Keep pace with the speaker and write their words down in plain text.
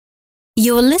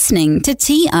You're listening to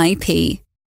TIP.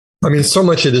 I mean, so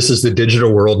much of this is the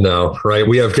digital world now, right?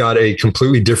 We have got a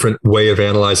completely different way of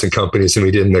analyzing companies than we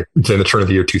did in the turn of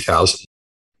the year 2000,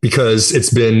 because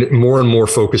it's been more and more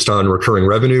focused on recurring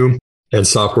revenue and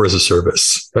software as a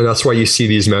service. And that's why you see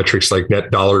these metrics like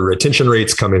net dollar retention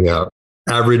rates coming out,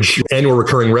 average annual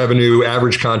recurring revenue,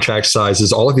 average contract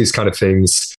sizes, all of these kind of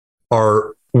things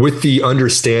are with the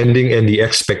understanding and the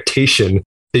expectation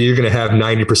that you're going to have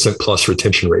 90% plus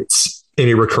retention rates in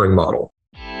a recurring model.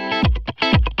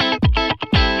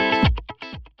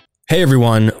 Hey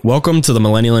everyone, welcome to the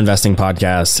Millennial Investing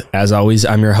Podcast. As always,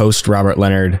 I'm your host, Robert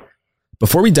Leonard.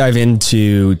 Before we dive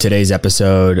into today's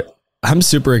episode, I'm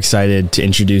super excited to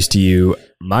introduce to you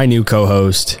my new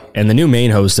co-host and the new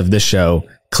main host of this show,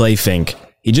 Clay Fink.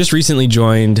 He just recently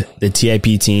joined the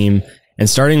TIP team, and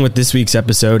starting with this week's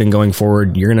episode and going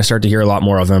forward, you're going to start to hear a lot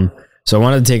more of him. So I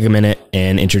wanted to take a minute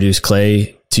and introduce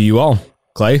Clay to you all.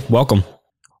 Clay, welcome.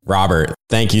 Robert,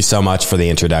 thank you so much for the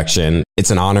introduction.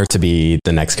 It's an honor to be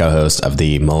the next co-host of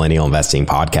the Millennial Investing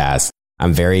Podcast.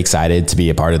 I'm very excited to be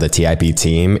a part of the TIP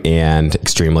team and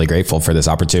extremely grateful for this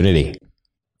opportunity.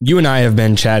 You and I have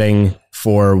been chatting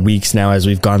for weeks now as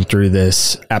we've gone through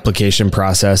this application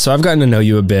process, so I've gotten to know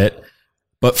you a bit.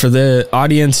 But for the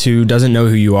audience who doesn't know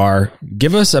who you are,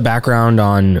 give us a background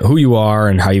on who you are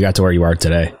and how you got to where you are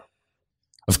today.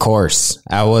 Of course,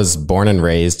 I was born and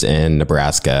raised in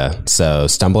Nebraska, so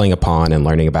stumbling upon and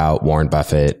learning about Warren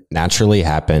Buffett naturally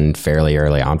happened fairly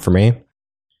early on for me.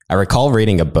 I recall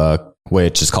reading a book,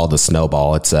 which is called The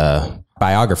Snowball. It's a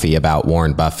biography about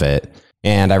Warren Buffett.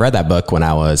 And I read that book when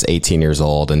I was 18 years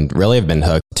old and really have been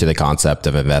hooked to the concept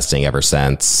of investing ever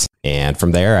since. And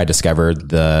from there, I discovered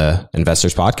the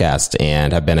Investors Podcast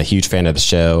and have been a huge fan of the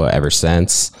show ever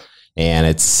since. And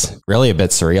it's really a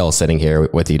bit surreal sitting here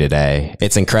with you today.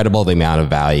 It's incredible the amount of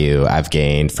value I've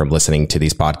gained from listening to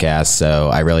these podcasts. So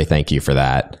I really thank you for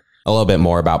that. A little bit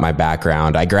more about my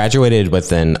background. I graduated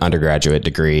with an undergraduate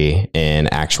degree in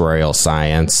actuarial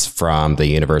science from the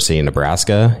University of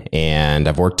Nebraska, and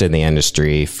I've worked in the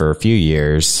industry for a few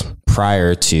years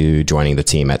prior to joining the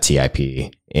team at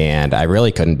TIP. And I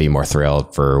really couldn't be more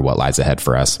thrilled for what lies ahead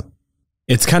for us.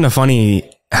 It's kind of funny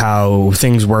how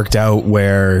things worked out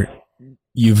where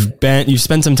you've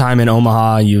spent some time in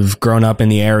Omaha, you've grown up in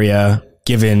the area,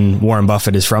 given Warren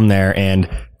Buffett is from there, and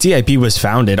TIP was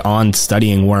founded on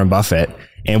studying Warren Buffett.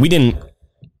 And we didn't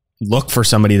look for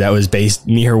somebody that was based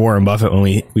near Warren Buffett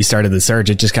when we started the search.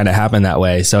 It just kind of happened that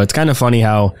way. So it's kind of funny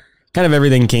how kind of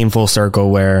everything came full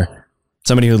circle, where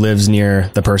somebody who lives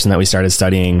near the person that we started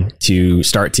studying to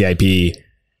start TIP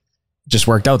just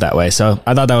worked out that way. So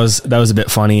I thought that was a bit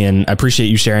funny, and I appreciate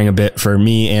you sharing a bit for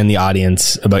me and the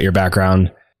audience about your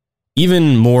background.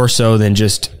 Even more so than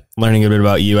just learning a bit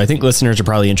about you, I think listeners are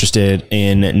probably interested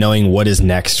in knowing what is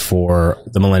next for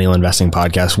the Millennial Investing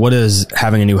Podcast. What does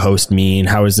having a new host mean?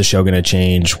 How is the show going to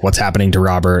change? What's happening to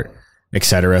Robert,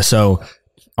 etc.? So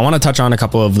I want to touch on a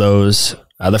couple of those.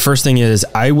 The first thing is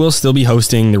I will still be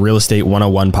hosting the Real Estate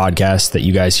 101 podcast that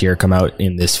you guys hear come out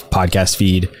in this podcast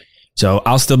feed. So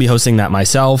I'll still be hosting that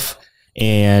myself,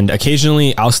 and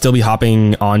occasionally I'll still be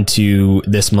hopping onto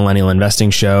this Millennial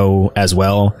Investing show as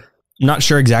well. I'm not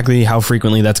sure exactly how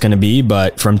frequently that's going to be,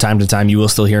 but from time to time you will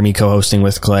still hear me co-hosting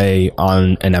with Clay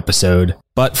on an episode.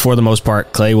 But for the most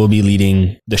part, Clay will be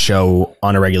leading the show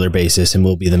on a regular basis and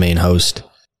will be the main host.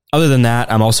 Other than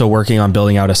that, I'm also working on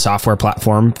building out a software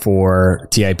platform for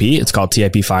TIP. It's called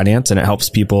TIP Finance, and it helps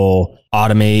people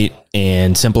automate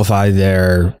and simplify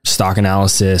their stock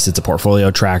analysis. It's a portfolio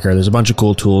tracker. There's a bunch of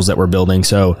cool tools that we're building.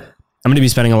 So I'm going to be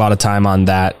spending a lot of time on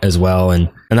that as well.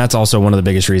 And that's also one of the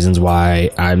biggest reasons why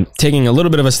I'm taking a little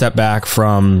bit of a step back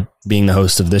from being the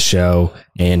host of this show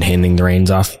and handing the reins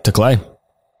off to Clay.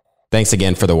 Thanks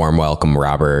again for the warm welcome,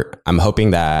 Robert. I'm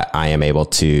hoping that I am able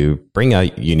to bring a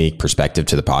unique perspective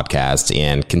to the podcast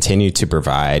and continue to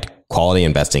provide quality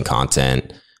investing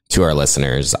content to our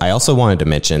listeners. I also wanted to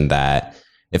mention that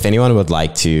if anyone would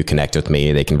like to connect with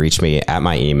me, they can reach me at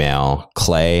my email,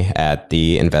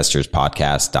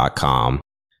 clay@theinvestorspodcast.com.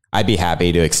 I'd be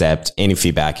happy to accept any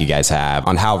feedback you guys have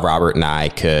on how Robert and I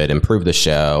could improve the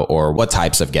show or what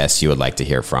types of guests you would like to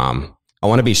hear from. I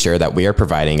want to be sure that we are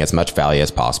providing as much value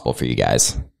as possible for you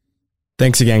guys.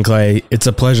 Thanks again, Clay. It's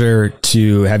a pleasure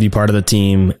to have you part of the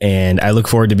team, and I look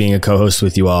forward to being a co-host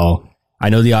with you all. I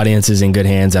know the audience is in good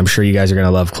hands. I'm sure you guys are going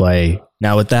to love Clay.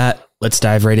 Now with that, let's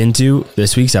dive right into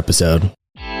this week's episode.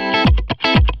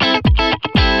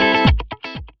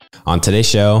 On today's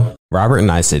show, Robert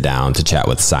and I sit down to chat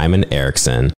with Simon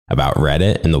Erickson about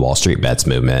Reddit and the Wall Street Bets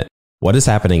movement. What is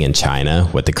happening in China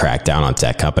with the crackdown on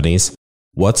tech companies?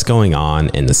 What's going on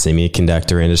in the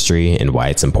semiconductor industry and why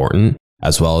it's important?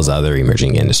 as well as other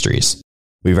emerging industries.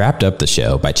 We wrapped up the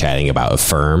show by chatting about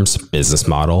Affirm's business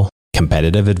model,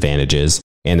 competitive advantages,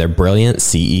 and their brilliant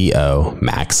CEO,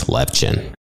 Max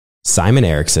Levchin. Simon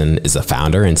Erickson is the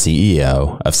founder and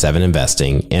CEO of Seven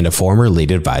Investing and a former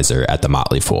lead advisor at The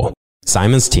Motley Fool.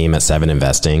 Simon's team at Seven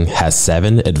Investing has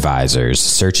 7 advisors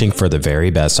searching for the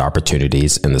very best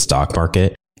opportunities in the stock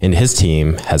market, and his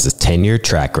team has a 10-year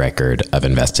track record of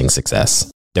investing success.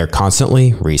 They're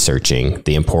constantly researching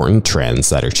the important trends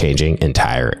that are changing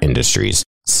entire industries,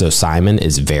 so Simon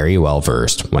is very well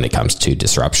versed when it comes to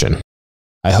disruption.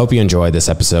 I hope you enjoyed this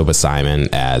episode with Simon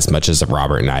as much as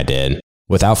Robert and I did.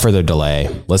 Without further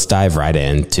delay, let's dive right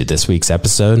into this week's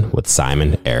episode with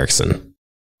Simon Erickson.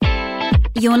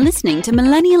 You're listening to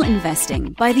Millennial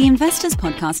Investing by the Investors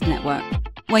Podcast Network,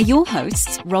 where your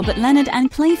hosts, Robert Leonard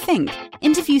and Clay Fink,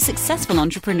 interview successful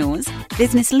entrepreneurs,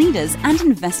 business leaders, and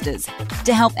investors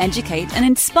to help educate and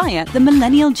inspire the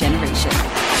millennial generation.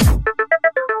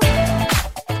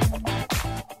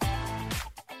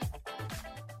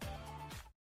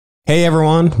 Hey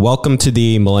everyone, welcome to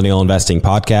the Millennial Investing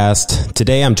Podcast.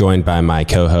 Today I'm joined by my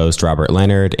co-host Robert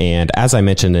Leonard, and as I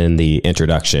mentioned in the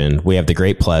introduction, we have the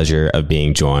great pleasure of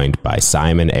being joined by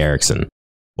Simon Erickson.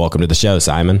 Welcome to the show,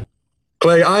 Simon.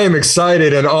 Clay, I am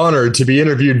excited and honored to be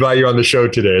interviewed by you on the show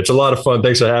today. It's a lot of fun.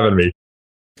 Thanks for having me.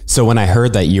 So when I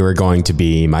heard that you were going to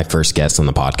be my first guest on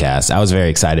the podcast, I was very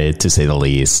excited, to say the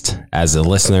least. As a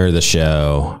listener of the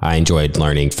show, I enjoyed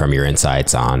learning from your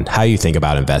insights on how you think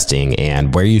about investing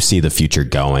and where you see the future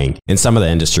going in some of the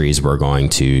industries we're going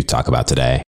to talk about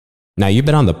today. Now, you've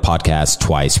been on the podcast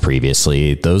twice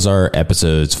previously. Those are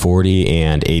episodes 40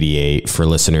 and 88 for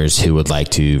listeners who would like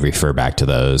to refer back to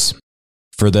those.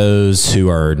 For those who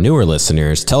are newer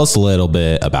listeners, tell us a little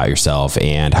bit about yourself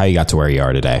and how you got to where you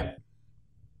are today.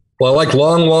 Well, I like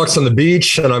long walks on the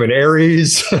beach, and I'm in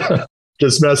Aries.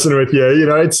 Just messing with you. You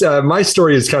know, it's my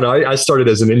story is I started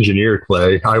as an engineer,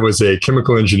 Clay. I was a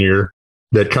chemical engineer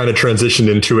that kind of transitioned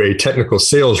into a technical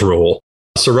sales role.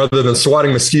 So rather than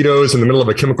swatting mosquitoes in the middle of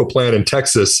a chemical plant in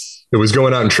Texas, it was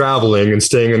going out and traveling and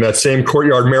staying in that same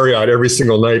Courtyard Marriott every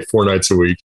single night, 4 nights a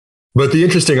week. But the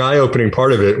interesting eye-opening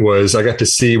part of it was I got to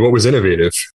see what was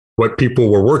innovative, what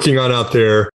people were working on out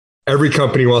there. Every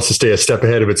company wants to stay a step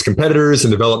ahead of its competitors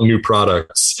and develop new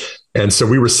products. And so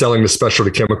we were selling the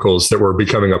specialty chemicals that were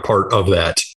becoming a part of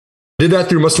that. Did that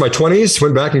through most of my 20s,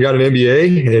 went back and got an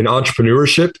MBA in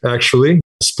entrepreneurship, actually,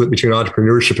 split between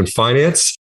entrepreneurship and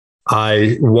finance.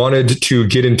 I wanted to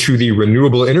get into the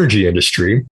renewable energy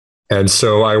industry. And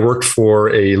so I worked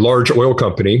for a large oil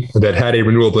company that had a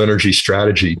renewable energy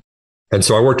strategy. And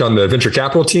so I worked on the venture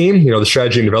capital team, the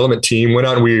strategy and development team, went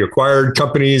out and we acquired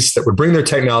companies that would bring their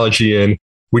technology in.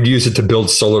 We'd use it to build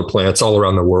solar plants all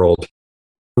around the world.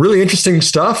 Really interesting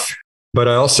stuff. But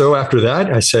I also, after that,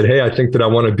 I said, hey, I think that I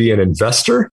want to be an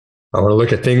investor. I want to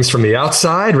look at things from the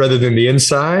outside rather than the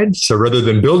inside. So rather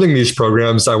than building these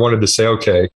programs, I wanted to say,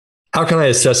 okay, how can I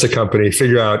assess a company,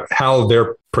 figure out how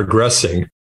they're progressing,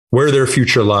 where their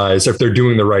future lies, if they're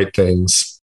doing the right things.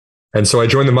 And so I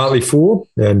joined the Motley Fool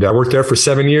and I worked there for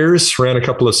 7 years, ran a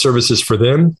couple of services for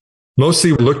them,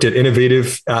 mostly looked at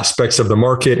innovative aspects of the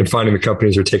market and finding the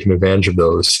companies are taking advantage of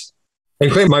those.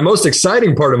 And Clay, my most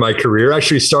exciting part of my career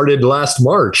actually started last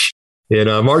March, in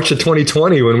March of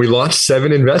 2020, when we launched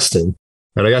Seven Investing.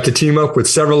 And I got to team up with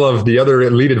several of the other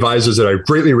lead advisors that I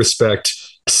greatly respect.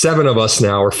 7 of us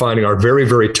now are finding our very,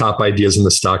 very top ideas in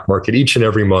the stock market each and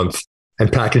every month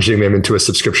and packaging them into a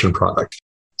subscription product.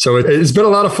 So it's been a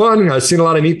lot of fun. I've seen a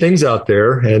lot of neat things out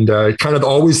there. And kind of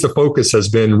always the focus has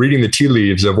been reading the tea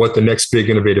leaves of what the next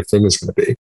big innovative thing is going to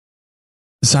be.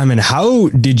 Simon, how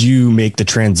did you make the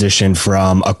transition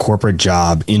from a corporate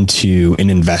job into an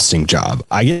investing job?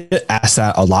 I get asked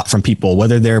that a lot from people,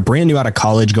 whether they're brand new out of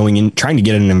college going in, trying to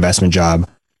get an investment job,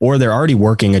 or they're already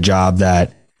working a job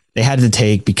that they had to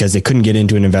take because they couldn't get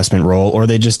into an investment role, or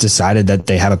they just decided that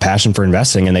they have a passion for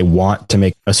investing and they want to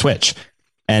make a switch.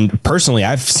 And personally,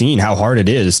 I've seen how hard it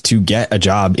is to get a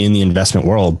job in the investment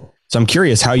world. So I'm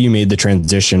curious how you made the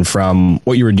transition from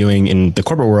what you were doing in the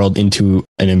corporate world into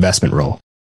an investment role.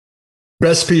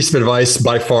 Best piece of advice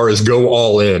by far is go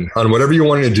all in on whatever you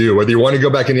want to do. Whether you want to go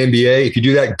back in MBA, if you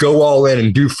do that, go all in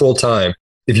and do full time.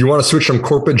 If you want to switch from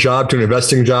corporate job to an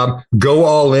investing job, go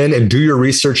all in and do your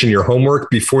research and your homework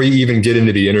before you even get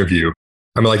into the interview.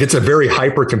 I mean, it's a very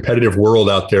hyper competitive world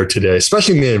out there today,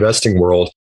 especially in the investing world.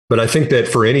 But I think that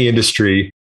for any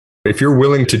industry, if you're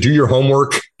willing to do your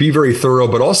homework, be very thorough,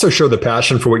 but also show the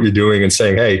passion for what you're doing and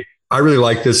saying, hey, I really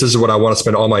like this. This is what I want to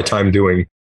spend all my time doing.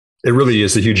 It really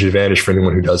is a huge advantage for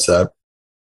anyone who does that.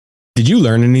 Did you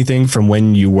learn anything from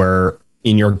when you were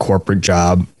in your corporate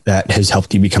job that has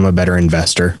helped you become a better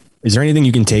investor? Is there anything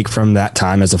you can take from that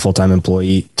time as a full-time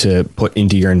employee to put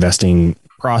into your investing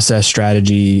process,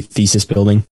 strategy, thesis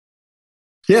building?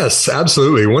 Yes,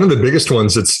 absolutely. One of the biggest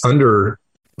ones that's under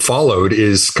followed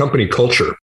is company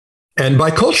culture. And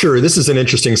by culture, this is an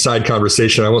interesting side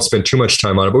conversation. I won't spend too much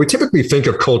time on it, but we typically think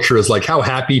of culture as like how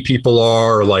happy people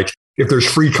are, or like if there's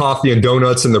free coffee and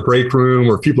donuts in the break room,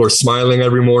 or people are smiling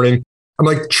every morning. I'm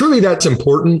like, truly that's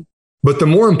important. But the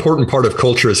more important part of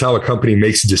culture is how a company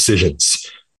makes decisions.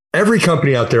 Every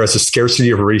company out there has a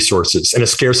scarcity of resources and a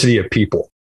scarcity of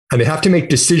people. And they have to make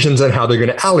decisions on how they're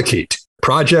going to allocate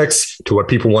projects to what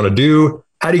people want to do.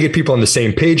 How do you get people on the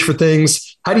same page for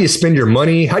things? How do you spend your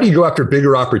money? How do you go after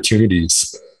bigger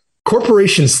opportunities?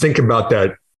 Corporations think about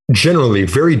that generally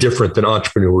very different than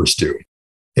entrepreneurs do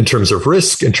in terms of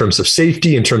risk, in terms of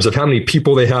safety, in terms of how many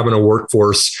people they have in a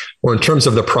workforce, or in terms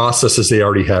of the processes they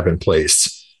already have in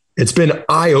place. It's been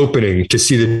eye-opening to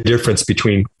see the difference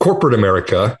between corporate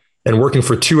America and working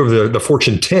for two of the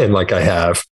Fortune 10 like I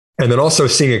have, and then also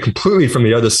seeing it completely from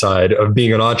the other side of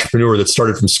being an entrepreneur that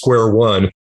started from square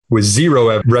one with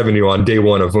zero revenue on day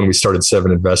one of when we started Seven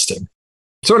Investing.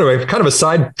 So anyway, kind of a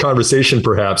side conversation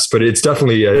perhaps, but it's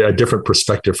definitely a different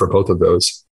perspective for both of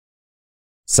those.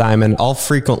 Simon, I'll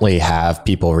frequently have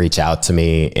people reach out to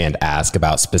me and ask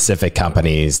about specific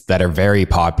companies that are very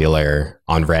popular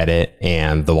on Reddit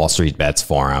and the Wall Street Bets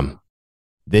forum.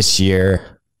 This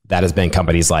year, that has been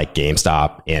companies like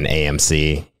GameStop and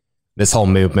AMC. This whole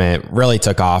movement really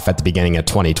took off at the beginning of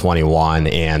 2021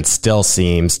 and still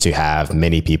seems to have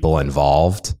many people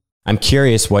involved. I'm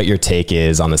curious what your take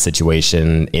is on the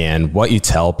situation and what you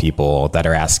tell people that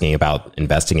are asking about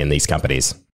investing in these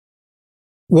companies.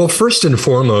 Well, first and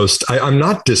foremost, I'm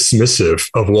not dismissive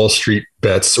of Wall Street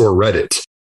Bets or Reddit.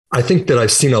 I think that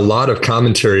I've seen a lot of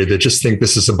commentary that just think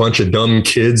this is a bunch of dumb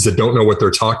kids that don't know what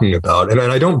they're talking about. And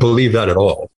I don't believe that at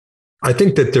all. I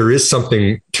think that there is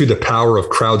something to the power of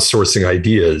crowdsourcing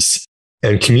ideas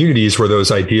and communities where those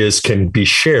ideas can be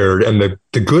shared and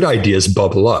the good ideas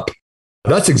bubble up.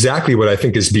 That's exactly what I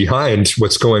think is behind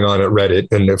what's going on at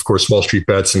Reddit. And of course, Wall Street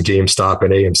Bets and GameStop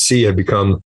and AMC have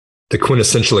become the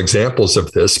quintessential examples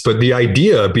of this. But the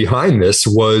idea behind this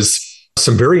was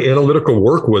some very analytical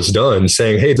work was done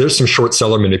saying, hey, there's some short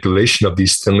seller manipulation of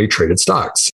these thinly traded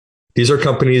stocks. These are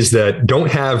companies that don't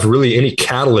have really any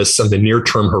catalysts on the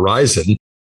near-term horizon,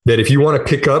 that if you want to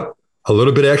pick up a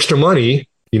little bit of extra money,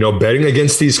 betting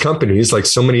against these companies like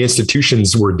so many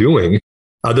institutions were doing,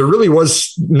 there really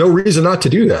was no reason not to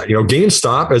do that.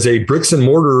 GameStop, as a bricks and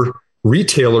mortar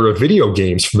retailer of video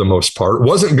games for the most part,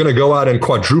 wasn't going to go out and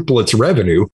quadruple its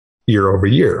revenue year over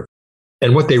year.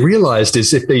 And what they realized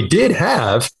is if they did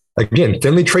have, again,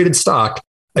 thinly traded stock,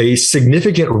 a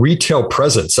significant retail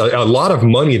presence, a lot of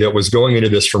money that was going into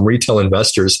this from retail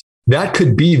investors, that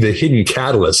could be the hidden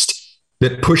catalyst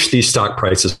that pushed these stock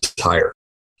prices higher.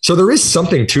 So there is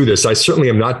something to this. I certainly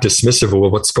am not dismissive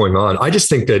of what's going on. I just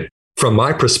think that from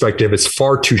my perspective, it's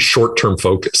far too short-term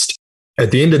focused.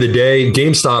 At the end of the day,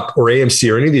 GameStop or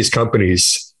AMC or any of these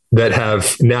companies that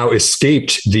have now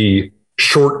escaped the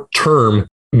short-term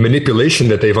manipulation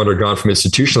that they've undergone from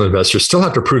institutional investors still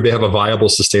have to prove they have a viable,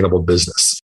 sustainable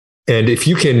business. And if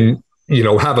you can,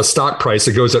 have a stock price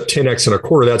that goes up 10x in a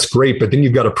quarter, that's great. But then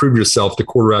you've got to prove yourself the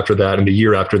quarter after that and the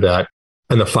year after that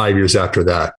and the 5 years after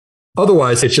that.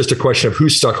 Otherwise, it's just a question of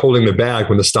who's stuck holding the bag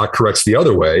when the stock corrects the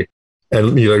other way.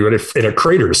 And if it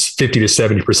craters 50 to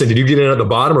 70%, did you get in at the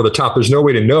bottom or the top? There's no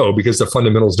way to know because the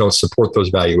fundamentals don't support those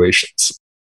valuations.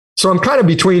 So I'm kind of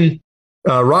between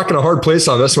rock and a hard place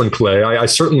on this one, Clay. I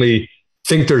certainly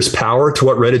think there's power to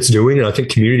what Reddit's doing. And I think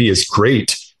community is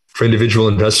great for individual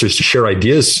investors to share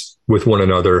ideas with one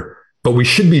another. But we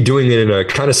should be doing it in a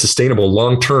kind of sustainable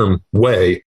long-term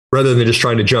way rather than just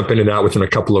trying to jump in and out within a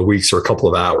couple of weeks or a couple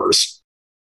of hours.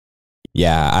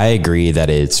 Yeah, I agree that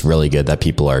it's really good that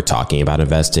people are talking about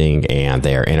investing and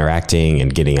they are interacting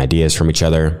and getting ideas from each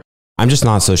other. I'm just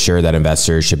not so sure that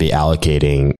investors should be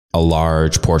allocating a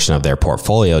large portion of their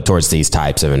portfolio towards these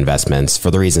types of investments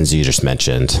for the reasons you just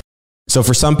mentioned. So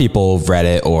for some people,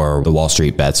 Reddit or the Wall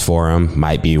Street Bets forum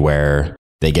might be where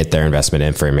they get their investment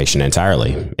information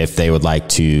entirely. If they would like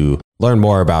to learn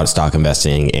more about stock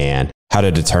investing and how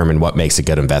to determine what makes a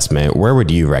good investment, where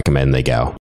would you recommend they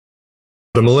go?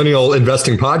 The Millennial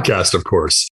Investing Podcast, of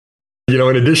course. In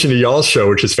addition to y'all's show,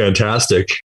 which is fantastic,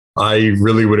 I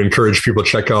really would encourage people to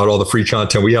check out all the free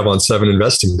content we have on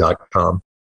 7investing.com.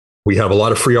 We have a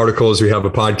lot of free articles. We have a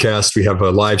podcast. We have a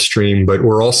live stream, but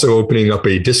we're also opening up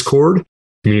a Discord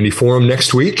community forum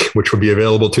next week, which will be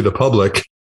available to the public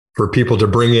for people to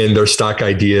bring in their stock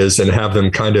ideas and have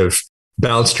them kind of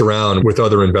bounced around with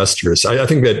other investors. I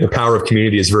think that the power of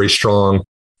community is very strong.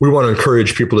 We want to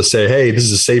encourage people to say, hey, this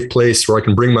is a safe place where I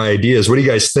can bring my ideas. What do you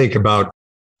guys think about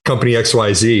company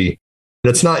XYZ?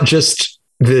 And it's not just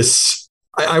this.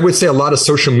 I would say a lot of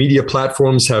social media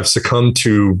platforms have succumbed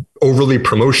to overly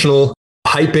promotional,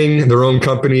 hyping their own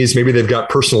companies. Maybe they've got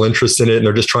personal interest in it and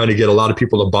they're just trying to get a lot of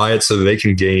people to buy it so that they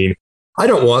can gain. I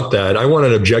don't want that. I want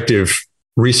an objective,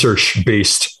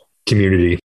 research-based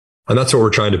community. And that's what we're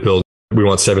trying to build. We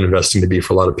want 7 Investing to be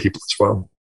for a lot of people as well.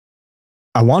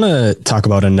 I want to talk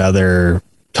about another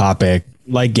topic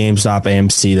like GameStop,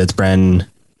 AMC, that's been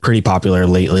pretty popular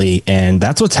lately. And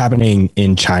that's what's happening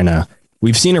in China.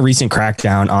 We've seen a recent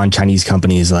crackdown on Chinese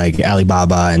companies like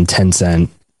Alibaba and Tencent,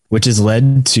 which has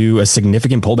led to a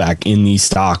significant pullback in these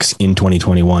stocks in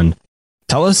 2021.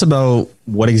 Tell us about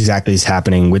what exactly is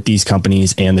happening with these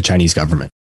companies and the Chinese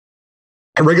government.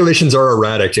 Regulations are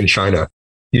erratic in China.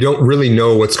 You don't really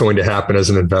know what's going to happen as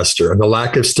an investor. And the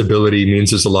lack of stability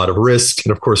means there's a lot of risk.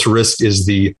 And of course, risk is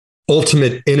the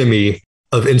ultimate enemy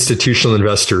of institutional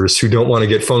investors who don't want to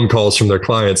get phone calls from their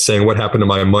clients saying, what happened to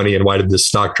my money and why did this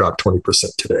stock drop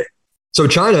 20% today? So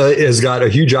China has got a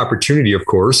huge opportunity, of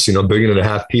course, 1.5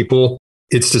 billion people.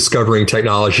 It's discovering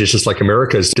technologies just like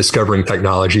America is discovering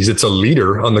technologies. It's a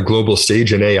leader on the global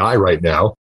stage in AI right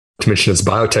now, to mention its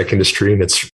biotech industry and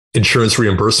its insurance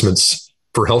reimbursements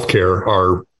for healthcare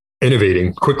are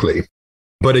innovating quickly.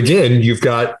 But again, you've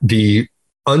got the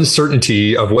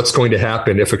uncertainty of what's going to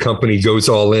happen if a company goes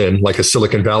all in, like a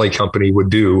Silicon Valley company would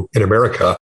do in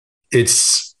America.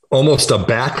 It's almost a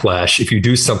backlash if you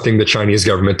do something the Chinese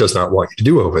government does not want you to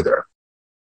do over there.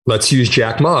 Let's use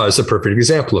Jack Ma as a perfect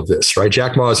example of this, right?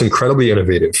 Jack Ma is incredibly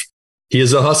innovative. He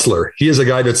is a hustler. He is a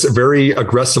guy that's very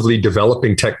aggressively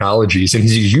developing technologies, and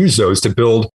he's used those to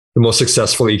build the most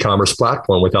successful e-commerce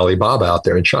platform with Alibaba out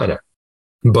there in China.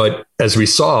 But as we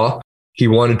saw, he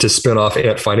wanted to spin off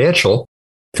Ant Financial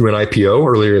through an IPO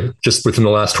earlier, just within the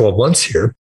last 12 months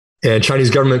here. And Chinese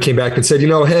government came back and said,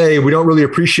 hey, we don't really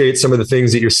appreciate some of the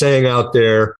things that you're saying out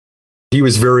there. He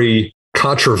was very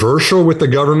controversial with the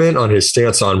government on his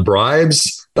stance on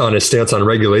bribes, on his stance on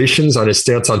regulations, on his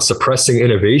stance on suppressing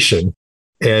innovation.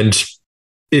 And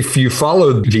if you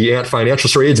follow the Ant Financial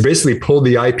story, it's basically pulled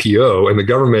the IPO and the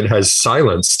government has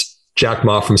silenced Jack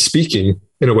Ma from speaking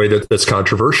in a way that's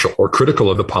controversial or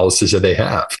critical of the policies that they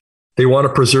have. They want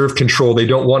to preserve control. They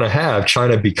don't want to have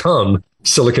China become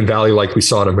Silicon Valley like we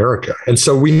saw in America. And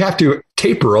so we have to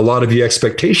taper a lot of the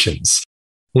expectations.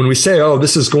 When we say,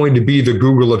 this is going to be the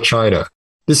Google of China,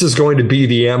 this is going to be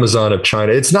the Amazon of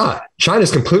China, it's not. China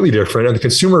is completely different, and the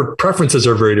consumer preferences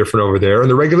are very different over there, and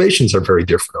the regulations are very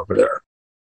different over there.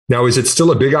 Now, is it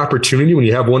still a big opportunity when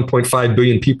you have 1.5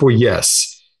 billion people?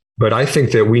 Yes. But I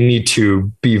think that we need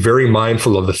to be very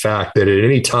mindful of the fact that at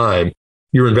any time,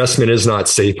 your investment is not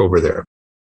safe over there.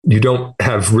 You don't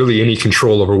have really any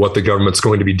control over what the government's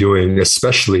going to be doing,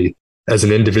 especially as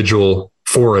an individual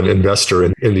foreign investor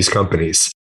in these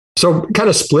companies. So kind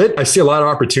of split. I see a lot of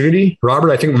opportunity. Robert,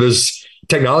 I think there's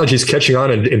technologies catching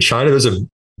on in China. There's a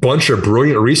bunch of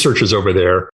brilliant researchers over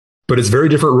there, but it's very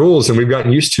different rules than we've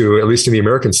gotten used to, at least in the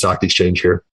American stock exchange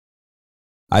here.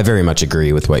 I very much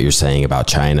agree with what you're saying about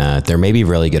China. There may be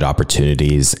really good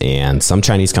opportunities, and some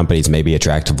Chinese companies may be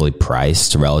attractively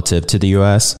priced relative to the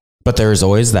US, but there's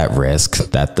always that risk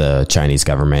that the Chinese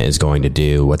government is going to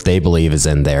do what they believe is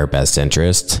in their best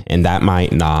interest, and that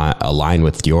might not align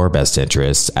with your best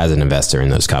interests as an investor in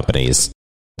those companies.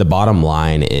 The bottom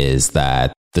line is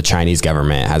that the Chinese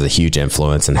government has a huge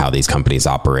influence in how these companies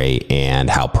operate and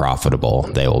how profitable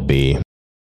they will be.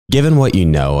 Given what you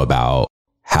know about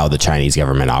how the Chinese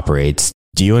government operates,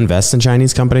 do you invest in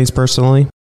Chinese companies personally?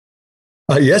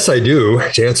 Yes, I do.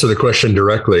 To answer the question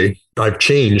directly, I've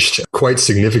changed quite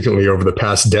significantly over the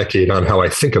past decade on how I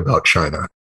think about China.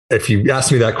 If you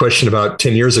asked me that question about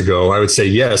 10 years ago, I would say,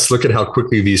 yes, look at how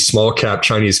quickly these small cap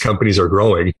Chinese companies are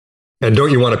growing. And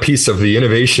don't you want a piece of the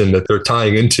innovation that they're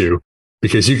tying into?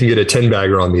 Because you can get a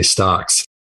 10-bagger on these stocks.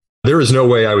 There is no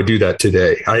way I would do that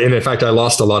today. And in fact, I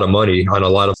lost a lot of money on a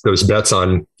lot of those bets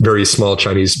on very small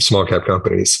Chinese small cap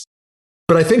companies.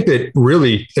 But I think that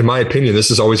really, in my opinion,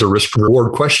 this is always a risk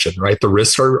reward question, right? The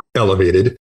risks are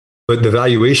elevated, but the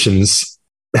valuations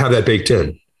have that baked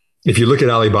in. If you look at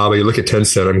Alibaba, you look at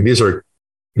Tencent, these are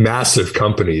massive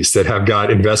companies that have got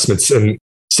investments in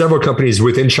several companies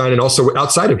within China and also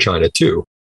outside of China too.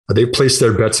 They've placed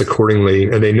their bets accordingly,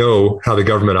 and they know how the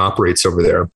government operates over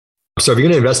there. So if you're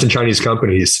going to invest in Chinese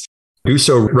companies, do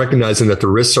so recognizing that the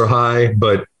risks are high,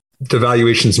 but the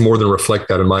valuations more than reflect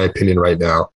that, in my opinion, right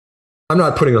now. I'm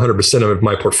not putting 100% of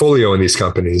my portfolio in these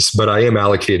companies, but I am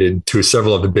allocated to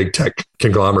several of the big tech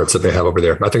conglomerates that they have over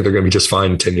there. I think they're going to be just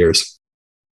fine in 10 years.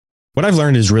 What I've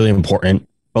learned is really important,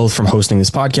 both from hosting this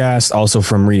podcast, also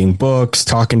from reading books,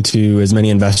 talking to as many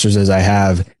investors as I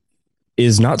have,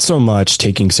 is not so much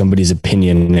taking somebody's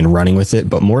opinion and running with it,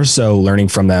 but more so learning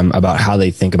from them about how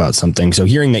they think about something. So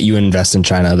hearing that you invest in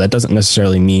China, that doesn't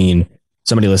necessarily mean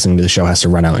somebody listening to the show has to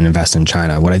run out and invest in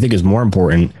China. What I think is more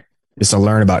important is to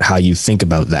learn about how you think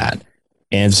about that.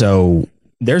 And so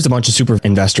there's a bunch of super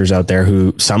investors out there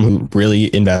some who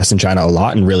really invest in China a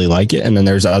lot and really like it. And then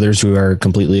there's others who are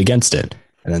completely against it.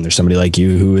 And then there's somebody like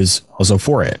you who is also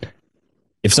for it.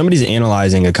 If somebody's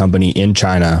analyzing a company in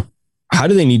China, how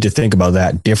do they need to think about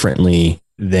that differently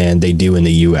than they do in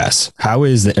the US? How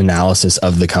is the analysis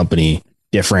of the company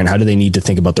different? How do they need to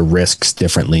think about the risks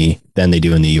differently than they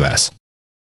do in the US?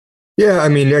 Yeah, I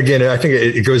mean, again, I think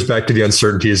it goes back to the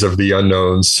uncertainties of the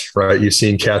unknowns, right? You've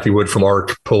seen Kathy Wood from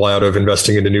ARK pull out of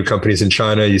investing into new companies in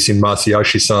China. You've seen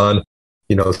Masayoshi-san,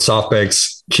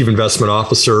 SoftBank's chief investment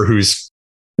officer, who's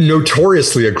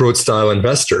notoriously a growth style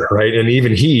investor, right? And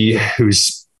even he,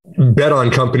 who's bet on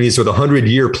companies with a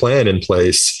 100-year plan in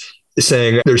place, is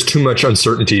saying there's too much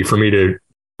uncertainty for me to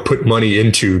put money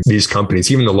into these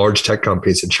companies, even the large tech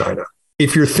companies in China.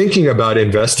 If you're thinking about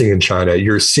investing in China,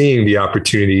 you're seeing the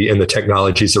opportunity and the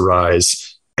technologies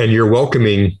arise, and you're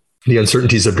welcoming the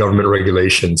uncertainties of government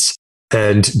regulations.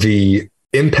 And the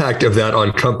impact of that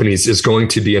on companies is going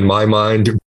to be, in my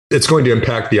mind, it's going to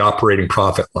impact the operating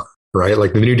profit line, right?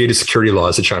 Like the new data security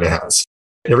laws that China has.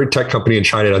 Every tech company in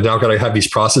China now got to have these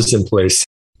processes in place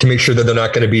to make sure that they're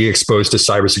not going to be exposed to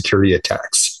cybersecurity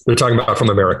attacks. They're talking about from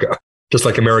America, just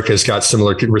like America has got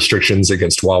similar restrictions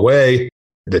against Huawei,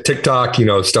 the TikTok,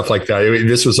 stuff like that.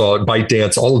 This was all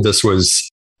ByteDance. All of this was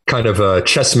kind of a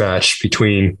chess match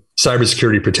between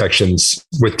cybersecurity protections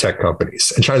with tech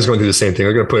companies. And China's going through the same thing.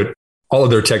 They're going to put all of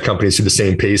their tech companies through the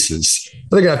same paces.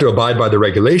 They're going to have to abide by the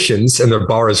regulations, and their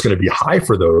bar is going to be high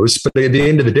for those. But at the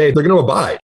end of the day, they're going to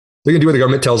abide. They're going to do what the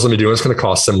government tells them to do, and it's going to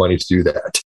cost them money to do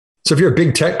that. So if you're a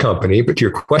big tech company, but to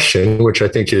your question, which I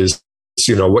think is,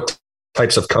 what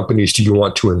types of companies do you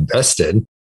want to invest in?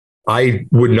 I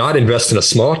would not invest in a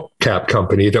small cap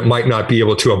company that might not be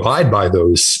able to abide by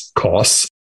those costs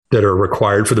that are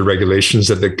required for the regulations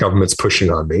that the government's pushing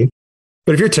on me.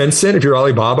 But if you're Tencent, if you're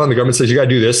Alibaba, and the government says you got to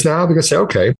do this now, they're going to say,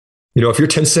 okay. If you're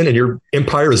Tencent and your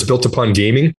empire is built upon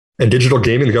gaming and digital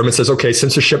gaming, the government says, okay,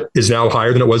 censorship is now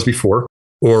higher than it was before.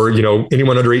 Or,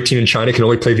 anyone under 18 in China can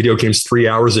only play video games 3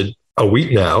 hours a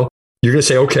week now. You're going to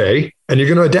say, okay, and you're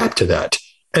going to adapt to that.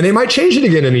 And they might change it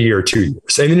again in a year or 2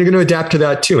 years. And then you're going to adapt to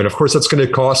that too. And of course, that's going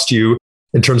to cost you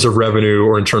in terms of revenue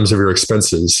or in terms of your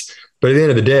expenses. But at the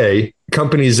end of the day,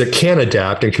 companies that can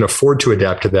adapt and can afford to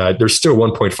adapt to that, there's still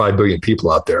 1.5 billion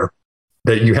people out there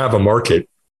that you have a market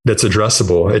that's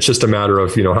addressable. It's just a matter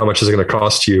of, how much is it going to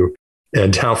cost you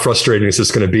and how frustrating is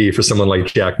this going to be for someone like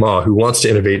Jack Ma, who wants to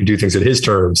innovate and do things at his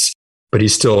terms, but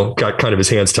he's still got kind of his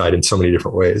hands tied in so many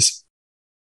different ways.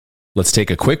 Let's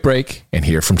take a quick break and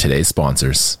hear from today's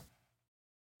sponsors.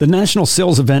 The national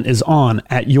sales event is on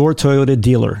at your Toyota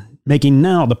dealer, making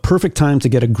now the perfect time to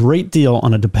get a great deal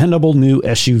on a dependable new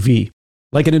SUV.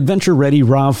 Like an adventure-ready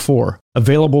RAV4,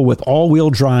 available with all-wheel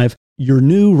drive, your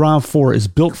new RAV4 is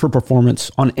built for performance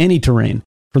on any terrain,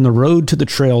 from the road to the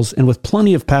trails, and with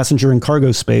plenty of passenger and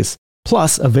cargo space,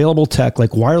 plus available tech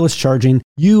like wireless charging,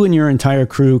 you and your entire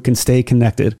crew can stay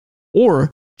connected. Or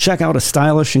check out a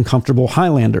stylish and comfortable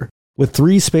Highlander, with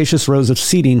 3 spacious rows of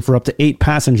seating for up to 8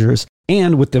 passengers,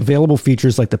 and with the available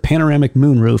features like the panoramic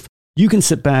moonroof, you can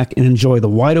sit back and enjoy the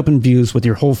wide open views with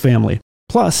your whole family.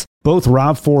 Plus, both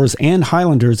RAV4s and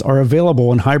Highlanders are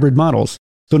available in hybrid models,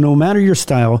 so no matter your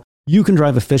style, you can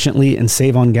drive efficiently and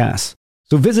save on gas.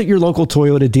 So visit your local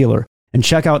Toyota dealer and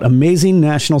check out amazing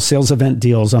national sales event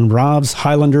deals on RAVs,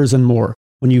 Highlanders, and more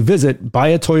when you visit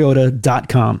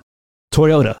buyatoyota.com.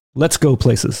 Toyota, let's go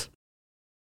places.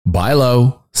 Buy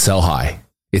low, sell high.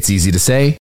 It's easy to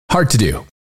say, hard to do.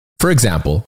 For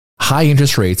example, high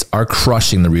interest rates are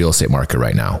crushing the real estate market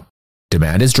right now.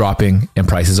 Demand is dropping and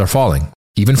prices are falling,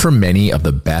 even for many of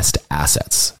the best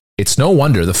assets. It's no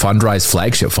wonder the Fundrise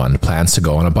flagship fund plans to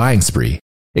go on a buying spree,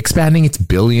 expanding its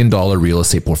billion-dollar real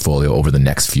estate portfolio over the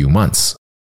next few months.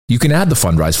 You can add the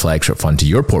Fundrise flagship fund to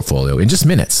your portfolio in just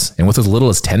minutes and with as little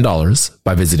as $10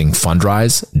 by visiting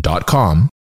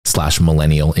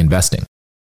fundrise.com/millennial investing.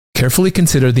 Carefully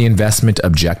consider the investment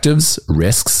objectives,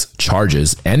 risks,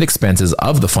 charges, and expenses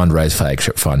of the Fundrise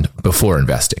flagship fund before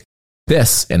investing.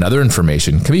 This and other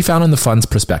information can be found in the fund's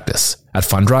prospectus at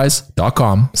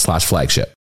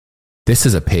fundrise.com/flagship. This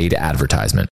is a paid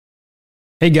advertisement.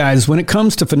 Hey guys, when it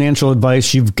comes to financial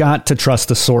advice, you've got to trust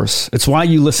the source. It's why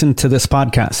you listen to this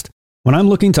podcast. When I'm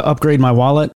looking to upgrade my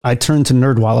wallet, I turn to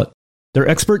NerdWallet. Their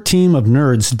expert team of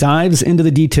nerds dives into the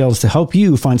details to help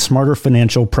you find smarter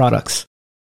financial products.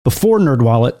 Before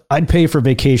NerdWallet, I'd pay for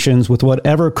vacations with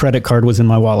whatever credit card was in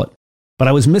my wallet. But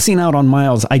I was missing out on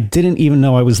miles I didn't even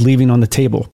know I was leaving on the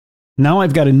table. Now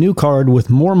I've got a new card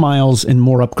with more miles and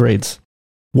more upgrades.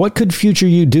 What could future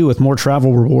you do with more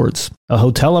travel rewards? A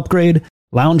hotel upgrade?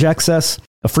 Lounge access?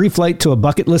 A free flight to a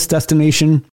bucket list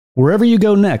destination? Wherever you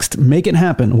go next, make it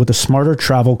happen with a smarter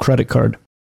travel credit card.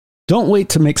 Don't wait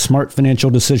to make smart financial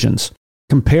decisions.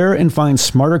 Compare and find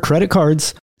smarter credit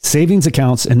cards, savings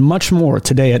accounts, and much more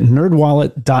today at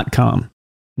nerdwallet.com.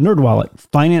 NerdWallet,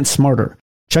 finance smarter.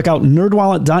 Check out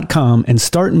nerdwallet.com and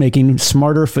start making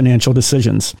smarter financial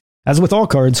decisions. As with all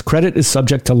cards, credit is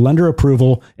subject to lender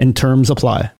approval and terms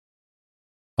apply.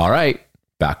 All right,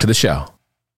 back to the show.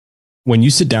 When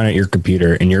you sit down at your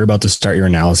computer and you're about to start your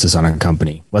analysis on a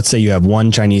company, let's say you have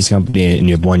one Chinese company and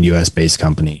you have one US based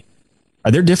company. Are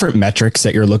there different metrics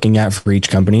that you're looking at for each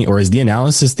company, or is the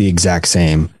analysis the exact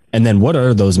same? And then what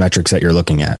are those metrics that you're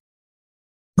looking at?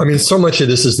 I mean, so much of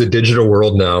this is the digital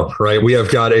world now, right? We have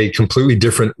got a completely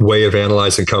different way of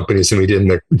analyzing companies than we did in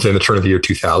the turn of the year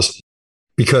 2000,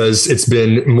 because it's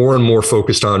been more and more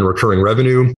focused on recurring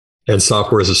revenue and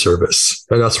software as a service.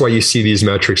 And that's why you see these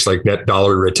metrics like net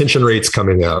dollar retention rates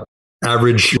coming out,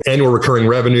 average annual recurring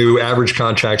revenue, average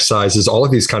contract sizes, all of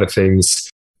these kind of things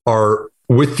are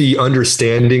with the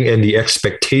understanding and the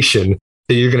expectation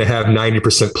that you're going to have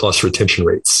 90% plus retention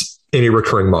rates in a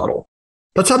recurring model.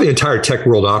 That's how the entire tech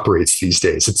world operates these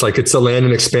days. It's like it's a land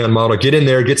and expand model. Get in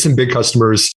there, get some big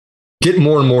customers, get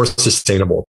more and more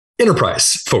sustainable.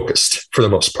 Enterprise focused for the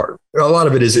most part. A lot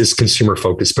of it is consumer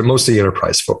focused, but mostly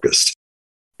enterprise focused.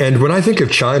 And when I think of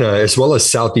China as well as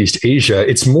Southeast Asia,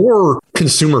 it's more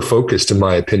consumer focused in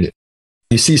my opinion.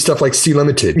 You see stuff like C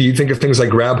Limited. You think of things like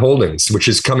Grab Holdings, which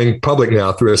is coming public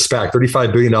now through a SPAC,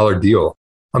 $35 billion deal.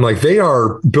 I'm like, they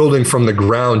are building from the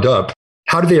ground up.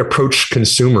 How do they approach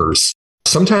consumers?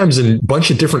 Sometimes in a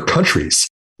bunch of different countries.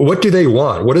 What do they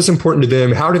want? What is important to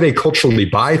them? How do they culturally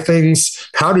buy things?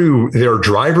 How do their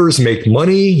drivers make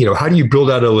money? How do you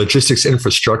build out a logistics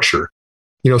infrastructure?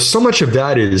 So much of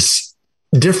that is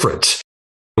different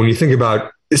when you think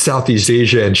about Southeast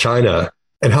Asia and China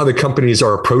and how the companies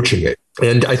are approaching it.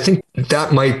 And I think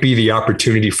that might be the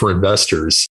opportunity for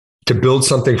investors to build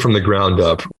something from the ground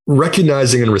up,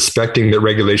 recognizing and respecting that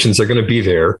regulations are going to be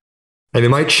there and they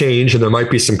might change and there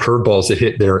might be some curveballs that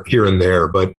hit there here and there.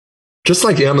 But just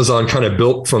like Amazon kind of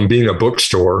built from being a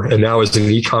bookstore and now is an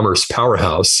e-commerce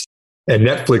powerhouse, and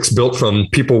Netflix built from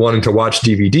people wanting to watch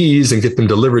DVDs and get them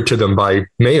delivered to them by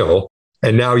mail,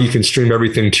 and now you can stream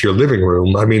everything to your living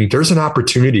room. I mean, there's an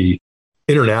opportunity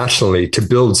internationally to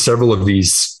build several of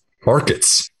these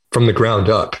markets from the ground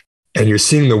up, and you're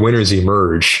seeing the winners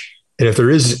emerge. And if there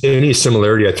is any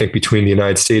similarity, I think, between the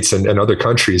United States and other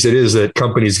countries, it is that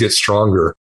companies get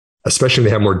stronger, especially when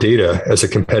they have more data as a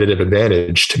competitive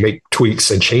advantage to make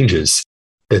tweaks and changes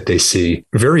that they see.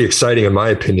 Very exciting, in my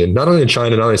opinion, not only in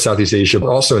China, not only in Southeast Asia, but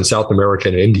also in South America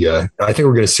and India. I think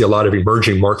we're going to see a lot of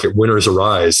emerging market winners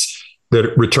arise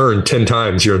that return 10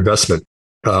 times your investment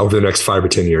over the next 5 or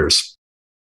 10 years.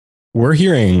 We're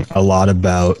hearing a lot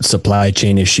about supply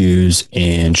chain issues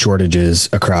and shortages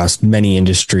across many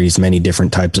industries, many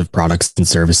different types of products and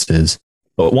services.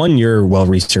 But one you're well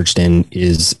researched in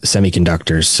is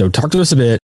semiconductors. So talk to us a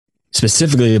bit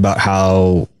specifically about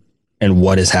how and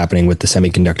what is happening with the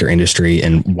semiconductor industry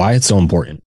and why it's so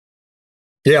important.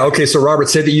 Yeah. Okay. So Robert,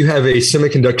 said that you have a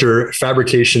semiconductor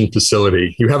fabrication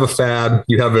facility. You have a fab.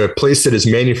 You have a place that is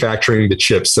manufacturing the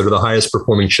chips that are the highest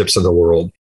performing chips in the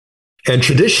world. And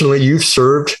traditionally, you've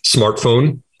served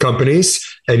smartphone companies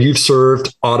and you've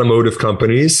served automotive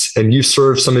companies and you've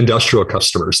served some industrial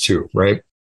customers too, right?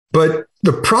 But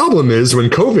the problem is when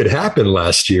COVID happened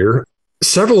last year,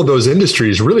 several of those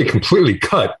industries really completely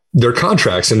cut their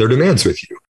contracts and their demands with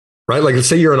you, right? Like let's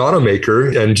say you're an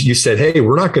automaker and you said, hey,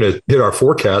 we're not going to hit our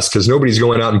forecast because nobody's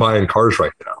going out and buying cars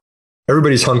right now.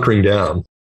 Everybody's hunkering down.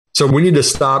 So we need to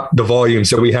stop the volumes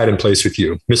that we had in place with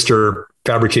you, Mr.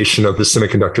 Fabrication of the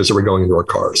semiconductors that were going into our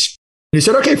cars. And he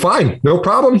said, okay, fine, no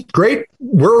problem. Great.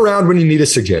 We're around when you need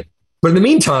us again. But in the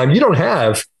meantime, you don't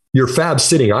have your fab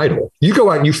sitting idle. You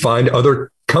go out and you find other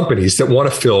companies that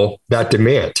want to fill that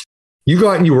demand. You go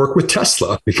out and you work with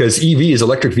Tesla because EVs,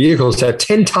 electric vehicles, have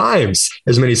 10 times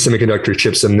as many semiconductor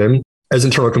chips in them as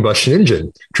internal combustion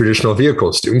engine traditional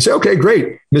vehicles do. And you say, okay,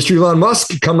 great. Mr. Elon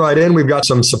Musk, come right in. We've got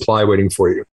some supply waiting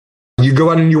for you. You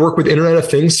go out and you work with Internet of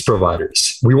Things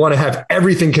providers. We want to have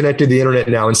everything connected to the internet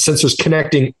now and sensors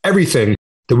connecting everything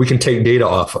that we can take data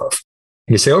off of.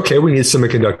 And you say, okay, we need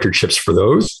semiconductor chips for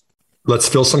those. Let's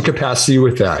fill some capacity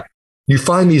with that. You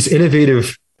find these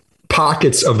innovative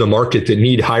pockets of the market that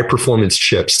need high performance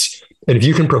chips. And if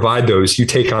you can provide those, you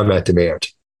take on that demand.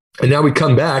 And now we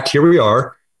come back, here we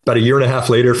are, about a year and a half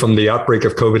later from the outbreak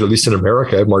of COVID, at least in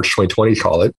America, March 2020,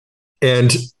 call it.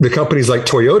 And the companies like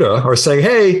Toyota are saying,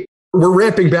 hey, we're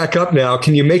ramping back up now.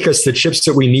 Can you make us the chips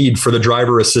that we need for the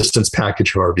driver assistance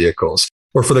package of our vehicles,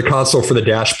 or for the console, for the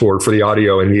dashboard, for the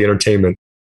audio and the entertainment?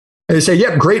 And they say,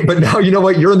 yep, great. But now, you know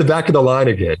what? You're in the back of the line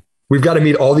again. We've got to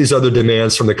meet all these other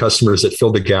demands from the customers that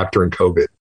filled the gap during COVID.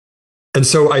 And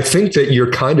so I think that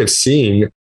you're kind of seeing,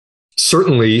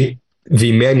 certainly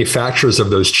the manufacturers of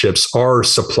those chips are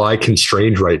supply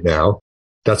constrained right now.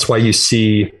 That's why you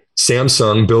see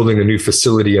Samsung building a new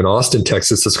facility in Austin,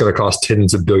 Texas, that's going to cost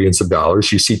tens of billions of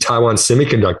dollars. You see Taiwan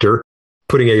Semiconductor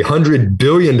putting a $100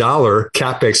 billion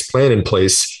CapEx plan in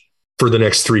place for the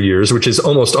next 3 years, which is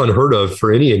almost unheard of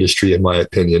for any industry, in my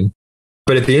opinion.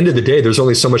 But at the end of the day, there's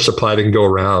only so much supply that can go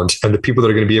around. And the people that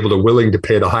are going to be able to willing to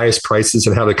pay the highest prices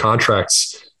and have the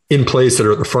contracts in place that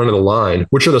are at the front of the line,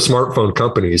 which are the smartphone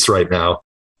companies right now,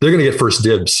 they're going to get first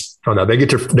dibs on that. They get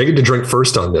to drink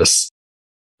first on this.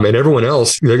 And everyone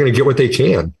else, they're going to get what they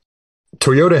can.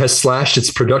 Toyota has slashed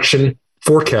its production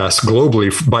forecast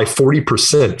globally by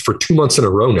 40% for 2 months in a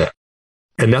row now.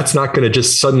 And that's not going to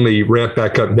just suddenly ramp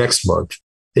back up next month.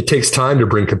 It takes time to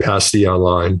bring capacity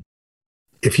online.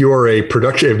 If you are a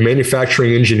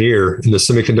manufacturing engineer in the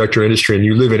semiconductor industry and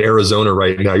you live in Arizona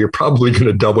right now, you're probably going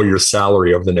to double your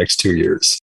salary over the next 2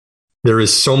 years. There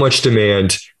is so much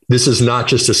demand. This is not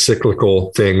just a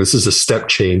cyclical thing. This is a step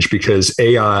change because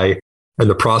AI and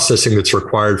the processing that's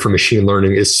required for machine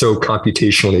learning is so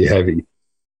computationally heavy.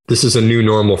 This is a new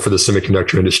normal for the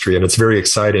semiconductor industry, and it's very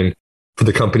exciting for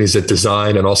the companies that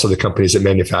design and also the companies that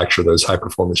manufacture those high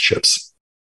performance chips.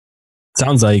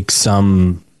 Sounds like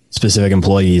some specific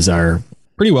employees are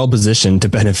pretty well positioned to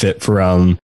benefit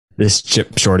from this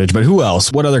chip shortage, but who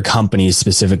else? What other companies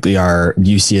specifically do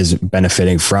you see as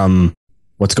benefiting from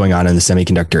what's going on in the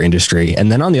semiconductor industry?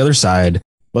 And then on the other side,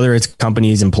 whether it's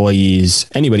companies, employees,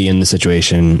 anybody in the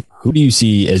situation, who do you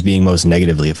see as being most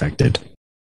negatively affected?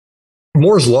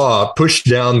 Moore's law pushed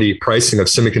down the pricing of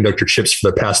semiconductor chips for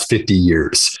the past 50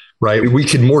 years, right? We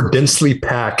could more densely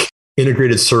pack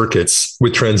integrated circuits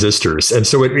with transistors. And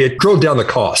so it drove down the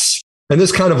costs. And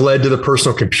this kind of led to the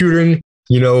personal computing,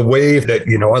 wave that,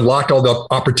 unlocked all the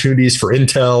opportunities for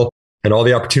Intel and all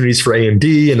the opportunities for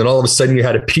AMD. And then all of a sudden you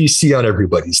had a PC on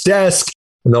everybody's desk.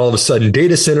 And then all of a sudden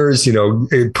data centers,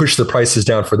 it pushed the prices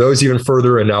down for those even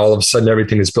further. And now all of a sudden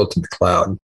everything is built in the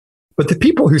cloud. But the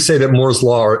people who say that Moore's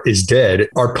law is dead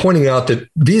are pointing out that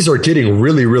these are getting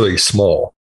really, really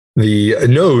small. The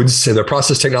nodes, the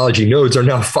process technology nodes, are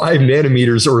now 5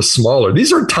 nanometers or smaller.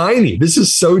 These are tiny. This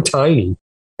is so tiny.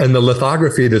 And the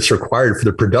lithography that's required for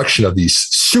the production of these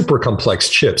super complex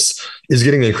chips is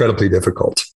getting incredibly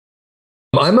difficult.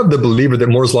 I'm of the believer that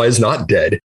Moore's law is not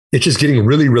dead. It's just getting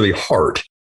really, really hard.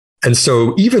 And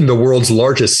so even the world's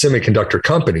largest semiconductor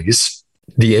companies,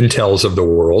 the Intels of the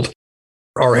world,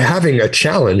 are having a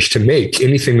challenge to make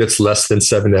anything that's less than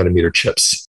 7 nanometer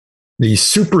chips. The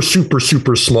super, super,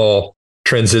 super small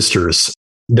transistors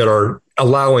that are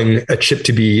allowing a chip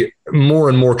to be more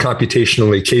and more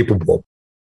computationally capable.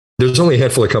 There's only a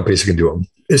handful of companies that can do them.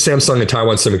 Samsung and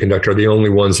Taiwan Semiconductor are the only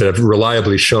ones that have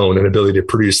reliably shown an ability to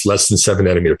produce less than 7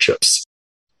 nanometer chips.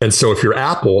 And so if you're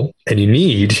Apple and you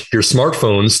need your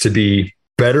smartphones to be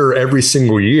better every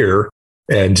single year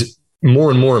and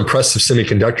more impressive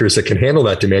semiconductors that can handle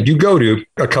that demand, you go to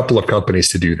a couple of companies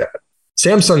to do that.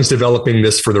 Samsung's developing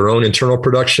this for their own internal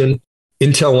production.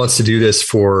 Intel wants to do this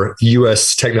for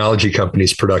US technology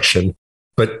companies' production.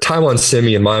 But Taiwan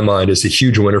Semi, in my mind, is a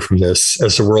huge winner from this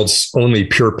as the world's only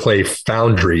pure play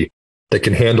foundry that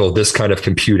can handle this kind of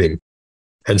computing.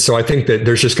 And so I think that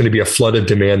there's just going to be a flood of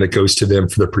demand that goes to them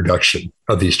for the production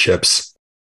of these chips.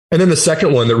 And then the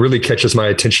second one that really catches my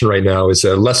attention right now is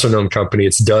a lesser known company.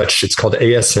 It's Dutch. It's called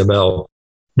ASML.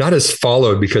 Not as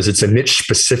followed because it's a niche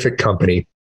specific company.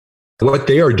 What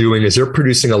they are doing is they're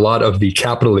producing a lot of the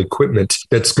capital equipment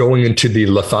that's going into the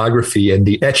lithography and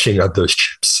the etching of those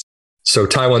chips. So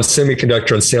Taiwan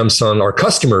Semiconductor and Samsung are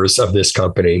customers of this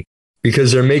company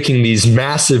because they're making these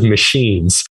massive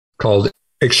machines called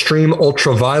extreme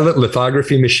ultraviolet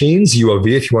lithography machines,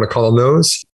 UOV, if you want to call them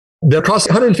those. They're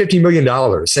costing $150 million,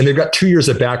 and they've got 2 years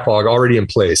of backlog already in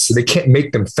place. So they can't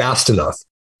make them fast enough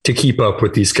to keep up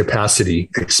with these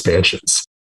capacity expansions.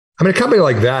 I mean, a company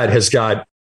like that has got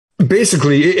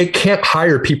basically, it can't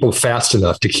hire people fast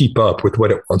enough to keep up with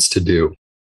what it wants to do.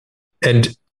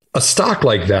 And a stock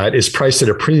like that is priced at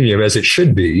a premium, as it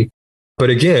should be. But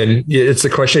again, it's the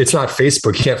question. It's not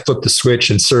Facebook. You can't flip the switch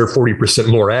and serve 40%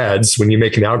 more ads when you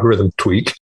make an algorithm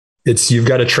tweak. You've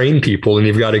got to train people, and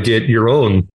you've got to get your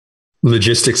own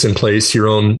logistics in place, your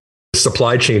own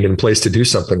supply chain in place to do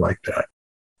something like that.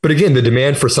 But again, the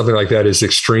demand for something like that is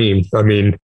extreme. I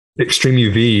mean, extreme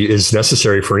UV is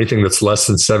necessary for anything that's less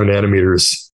than 7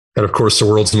 nanometers. And of course, the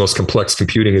world's most complex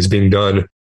computing is being done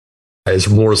as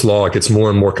Moore's law. It gets more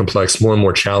and more complex, more and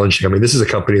more challenging. I mean, this is a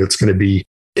company that's going to be,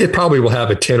 it probably will have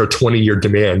a 10 or 20 year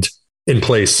demand in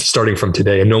place starting from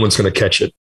today, and no one's going to catch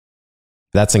it.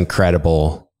 That's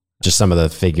incredible. Just some of the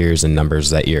figures and numbers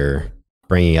that you're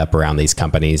bringing up around these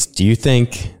companies. Do you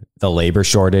think the labor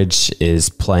shortage is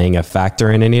playing a factor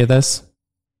in any of this?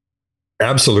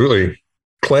 Absolutely.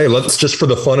 Clay, let's just for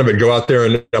the fun of it, go out there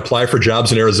and apply for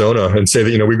jobs in Arizona and say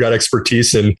that, we've got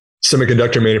expertise in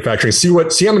semiconductor manufacturing.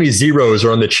 See how many zeros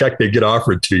are on the check they get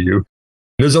offered to you.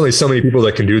 There's only so many people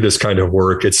that can do this kind of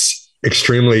work. It's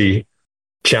extremely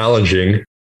challenging.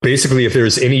 Basically, if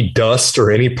there's any dust or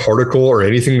any particle or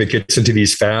anything that gets into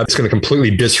these fabs, it's going to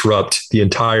completely disrupt the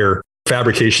entire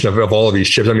fabrication of all of these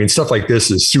chips. I mean, stuff like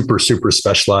this is super, super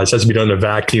specialized, has to be done in a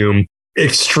vacuum,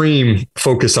 extreme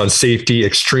focus on safety,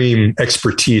 extreme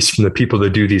expertise from the people that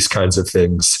do these kinds of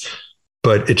things.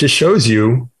 But it just shows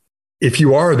you, if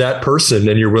you are that person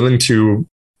and you're willing to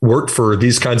work for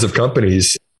these kinds of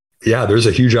companies, yeah, there's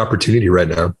a huge opportunity right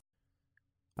now.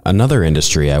 Another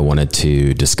industry I wanted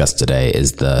to discuss today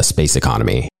is the space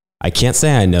economy. I can't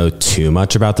say I know too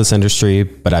much about this industry,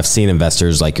 but I've seen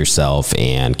investors like yourself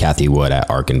and Kathy Wood at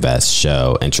ARK Invest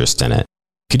show interest in it.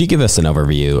 Could you give us an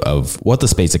overview of what the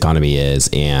space economy is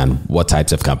and what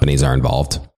types of companies are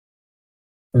involved?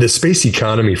 The space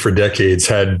economy for decades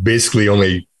had basically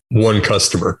only one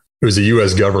customer. It was the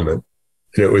US government.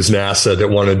 And it was NASA that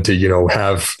wanted to,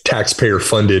 have taxpayer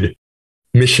funded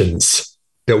missions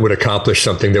that would accomplish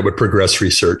something that would progress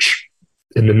research.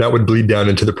 And then that would bleed down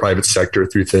into the private sector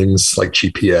through things like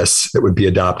GPS that would be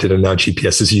adopted. And now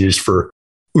GPS is used for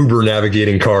Uber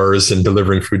navigating cars and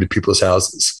delivering food to people's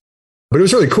houses. But it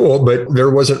was really cool, but there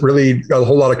wasn't really a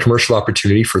whole lot of commercial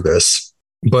opportunity for this.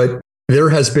 But there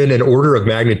has been an order of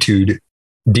magnitude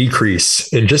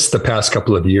decrease in just the past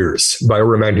couple of years by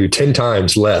order of magnitude 10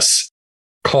 times less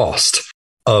cost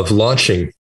of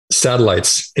launching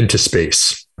satellites into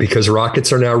space, because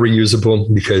rockets are now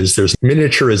reusable, because there's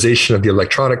miniaturization of the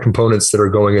electronic components that are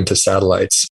going into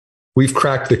satellites. We've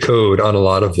cracked the code on a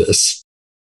lot of this.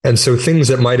 And so things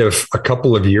that might have a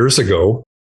couple of years ago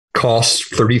cost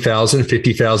 $30,000,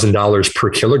 $50,000 per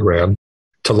kilogram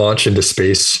to launch into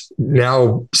space,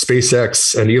 now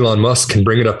SpaceX and Elon Musk can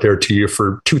bring it up there to you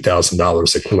for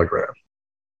 $2,000 a kilogram.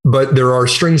 But there are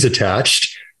strings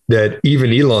attached that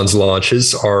even Elon's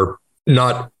launches are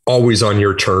not always on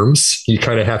your terms. You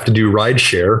kind of have to do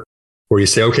rideshare, where you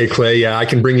say, okay, Clay, yeah, I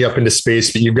can bring you up into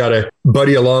space, but you've got to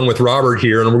buddy along with Robert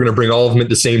here, and we're going to bring all of them at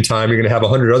the same time. You're going to have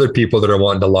 100 other people that are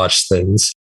wanting to launch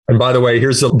things. And by the way,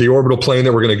 here's the orbital plane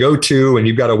that we're going to go to, and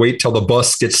you've got to wait till the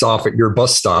bus gets off at your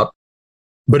bus stop.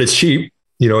 But it's cheap.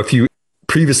 If you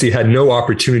previously had no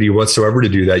opportunity whatsoever to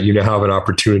do that, you now have an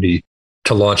opportunity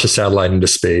to launch a satellite into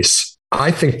space.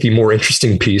 I think the more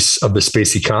interesting piece of the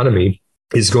space economy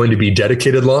is going to be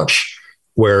dedicated launch,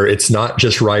 where it's not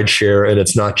just rideshare and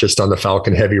it's not just on the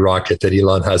Falcon Heavy rocket that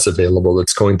Elon has available.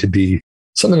 It's going to be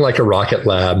something like a rocket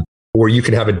lab where you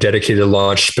can have a dedicated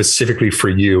launch specifically for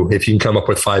you if you can come up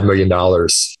with $5 million.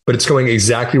 But it's going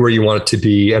exactly where you want it to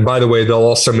be. And by the way, they'll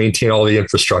also maintain all the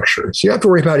infrastructure. So you don't have to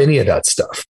worry about any of that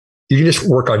stuff. You can just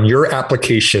work on your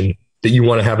application that you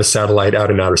want to have a satellite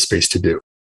out in outer space to do.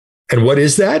 And what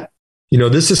is that?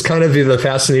 This is kind of the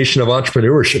fascination of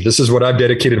entrepreneurship. This is what I've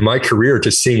dedicated my career to,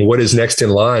 seeing what is next in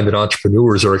line that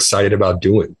entrepreneurs are excited about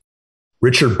doing.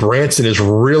 Richard Branson is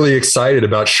really excited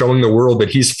about showing the world that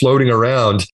he's floating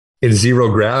around in zero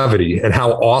gravity and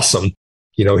how awesome,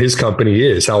 his company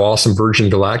is, how awesome Virgin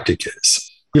Galactic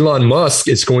is. Elon Musk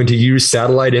is going to use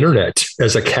satellite internet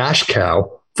as a cash cow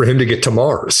for him to get to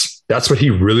Mars. That's what he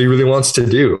really, really wants to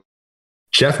do.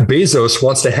 Jeff Bezos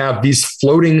wants to have these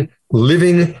floating,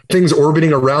 living things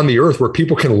orbiting around the Earth where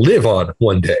people can live on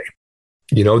one day.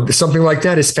 Something like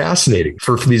that is fascinating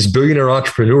for these billionaire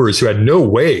entrepreneurs who had no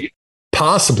way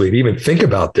possibly to even think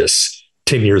about this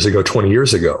 10 years ago, 20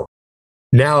 years ago.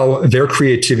 Now their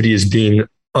creativity is being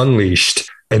unleashed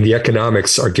and the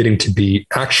economics are getting to be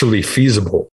actually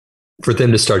feasible for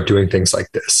them to start doing things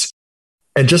like this.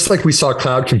 And just like we saw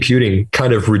cloud computing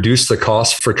kind of reduce the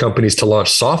cost for companies to launch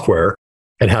software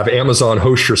and have Amazon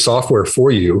host your software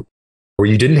for you, where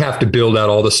you didn't have to build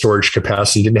out all the storage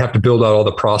capacity, you didn't have to build out all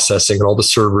the processing and all the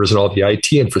servers and all the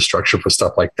IT infrastructure for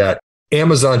stuff like that.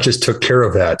 Amazon just took care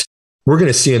of that. We're going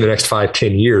to see in the next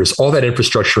 5-10 years, all that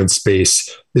infrastructure and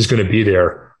space is going to be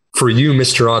there for you,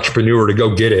 Mr. Entrepreneur, to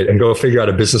go get it and go figure out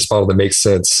a business model that makes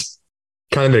sense.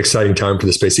 Kind of an exciting time for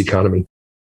the space economy.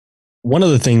 One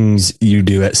of the things you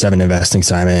do at 7 Investing,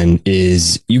 Simon,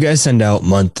 is you guys send out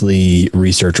monthly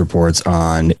research reports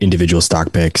on individual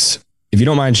stock picks. If you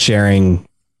don't mind sharing,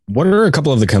 what are a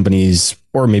couple of the companies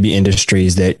or maybe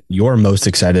industries that you're most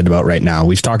excited about right now?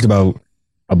 We've talked about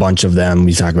a bunch of them.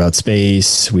 We've talked about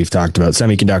space. We've talked about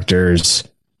semiconductors.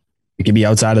 It can be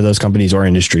outside of those companies or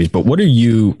industries, but what are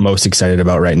you most excited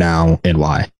about right now and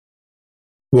why?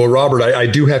 Well, Robert, I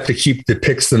do have to keep the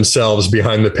picks themselves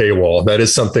behind the paywall. That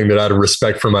is something that out of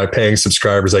respect for my paying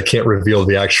subscribers, I can't reveal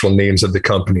the actual names of the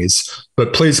companies,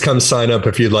 but please come sign up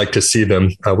if you'd like to see them.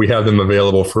 We have them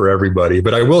available for everybody.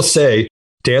 But I will say,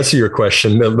 to answer your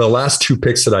question, the last 2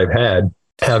 picks that I've had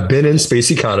have been in space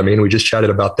economy, and we just chatted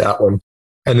about that one.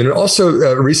 And then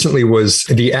also recently was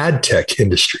the ad tech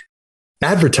industry.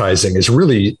 Advertising is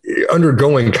really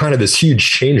undergoing kind of this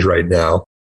huge change right now,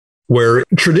 where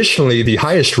traditionally the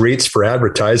highest rates for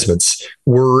advertisements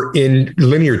were in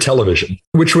linear television,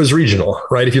 which was regional,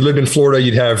 right? If you lived in Florida,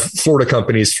 you'd have Florida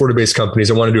companies, Florida-based companies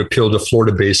that wanted to appeal to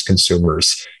Florida-based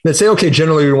consumers. They'd say, okay,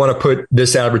 generally we want to put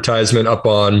this advertisement up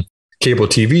on cable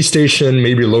TV station,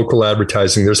 maybe local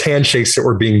advertising. There's handshakes that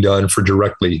were being done for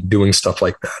directly doing stuff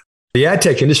like that. The ad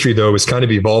tech industry, though, is kind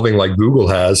of evolving like Google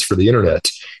has for the internet,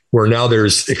 where now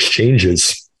there's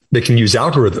exchanges that can use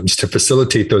algorithms to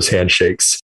facilitate those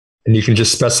handshakes. And you can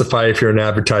just specify, if you're an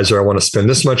advertiser, I want to spend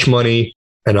this much money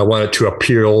and I want it to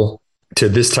appeal to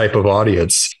this type of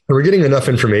audience. And we're getting enough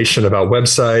information about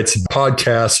websites,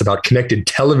 podcasts, about connected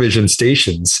television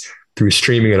stations through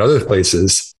streaming and other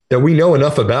places that we know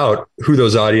enough about who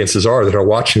those audiences are that are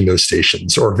watching those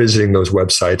stations or visiting those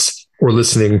websites or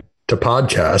listening to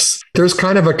podcasts. There's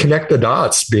kind of a connect the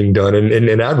dots being done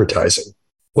in advertising.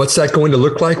 What's that going to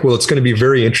look like? Well, it's going to be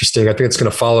very interesting. I think it's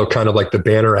going to follow kind of like the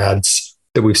banner ads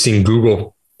that we've seen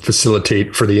Google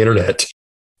facilitate for the internet.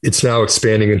 It's now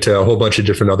expanding into a whole bunch of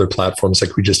different other platforms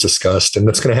like we just discussed. And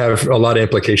that's going to have a lot of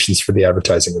implications for the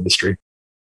advertising industry.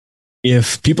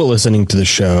 If people listening to the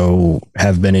show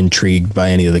have been intrigued by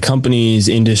any of the companies,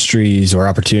 industries, or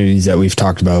opportunities that we've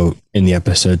talked about in the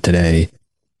episode today,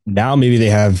 now maybe they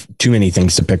have too many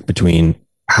things to pick between.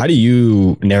 How do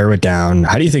you narrow it down?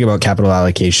 How do you think about capital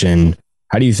allocation?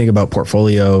 How do you think about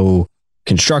portfolio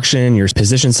construction, your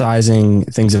position sizing,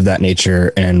 things of that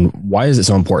nature? And why is it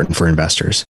so important for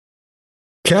investors?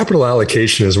 Capital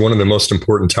allocation is one of the most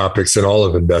important topics in all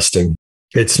of investing.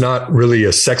 It's not really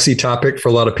a sexy topic for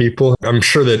a lot of people. I'm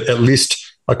sure that at least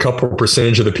a couple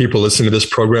percentage of the people listening to this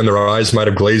program, their eyes might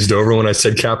have glazed over when I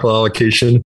said capital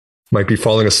allocation, might be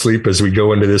falling asleep as we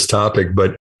go into this topic.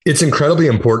 But it's incredibly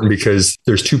important because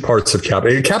there's 2 parts of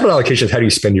capital. Capital allocation is how do you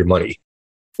spend your money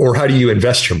or how do you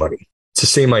invest your money? It's the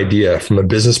same idea from a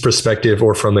business perspective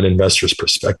or from an investor's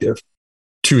perspective.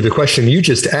 To the question you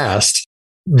just asked,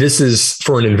 this is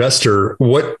for an investor,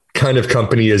 what kind of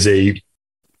company is a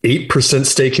 8%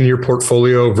 stake in your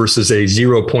portfolio versus a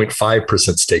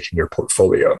 0.5% stake in your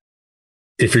portfolio?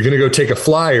 If you're going to go take a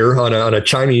flyer on a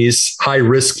Chinese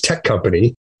high-risk tech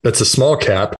company that's a small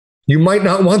cap, you might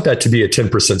not want that to be a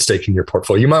 10% stake in your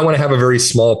portfolio. You might want to have a very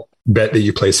small bet that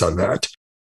you place on that.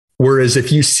 Whereas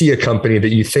if you see a company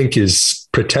that you think is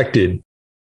protected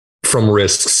from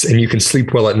risks and you can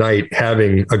sleep well at night,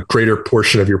 having a greater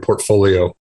portion of your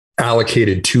portfolio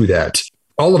allocated to that,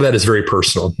 all of that is very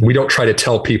personal. We don't try to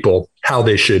tell people how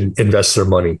they should invest their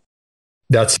money.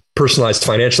 That's personalized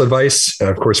financial advice. And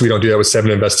of course, we don't do that with 7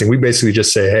 Investing. We basically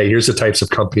just say, hey, here's the types of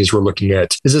companies we're looking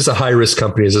at. Is this a high risk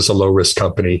company? Is this a low risk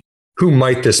company? Who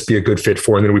might this be a good fit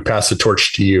for? And then we pass the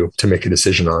torch to you to make a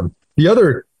decision on. The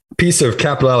other piece of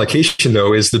capital allocation,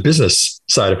 though, is the business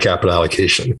side of capital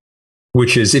allocation,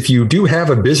 which is if you do have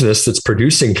a business that's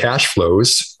producing cash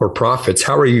flows or profits,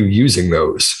 how are you using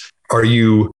those? Are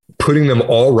you putting them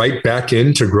all right back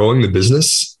into growing the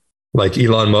business like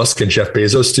Elon Musk and Jeff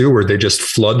Bezos do, where they just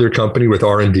flood their company with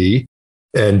R&D?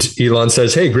 And Elon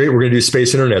says, hey, great, we're going to do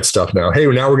space internet stuff now. Hey,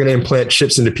 now we're going to implant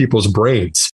chips into people's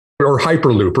brains or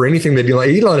Hyperloop or anything that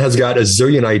Elon has got a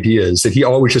zillion ideas that he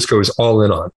always just goes all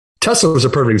in on. Tesla was a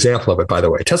perfect example of it, by the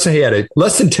way. Tesla had a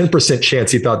less than 10%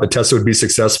 chance he thought that Tesla would be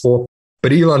successful,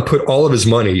 but Elon put all of his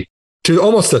money to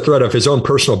almost the threat of his own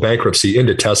personal bankruptcy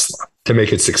into Tesla to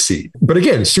make it succeed. But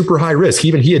again, super high risk.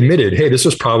 Even he admitted, hey, this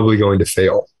was probably going to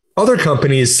fail. Other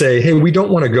companies say, hey, we don't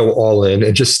want to go all in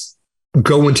and just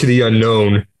go into the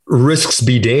unknown. Risks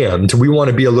be damned. We want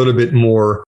to be a little bit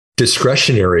more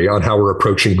discretionary on how we're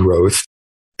approaching growth.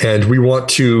 And we want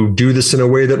to do this in a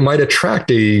way that might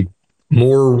attract a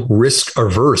more risk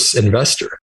averse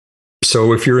investor.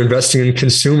 So if you're investing in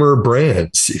consumer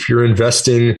brands, if you're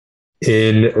investing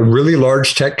in really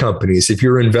large tech companies, if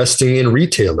you're investing in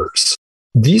retailers,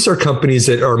 these are companies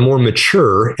that are more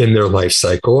mature in their life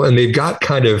cycle, and they've got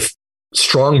kind of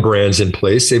strong brands in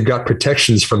place. They've got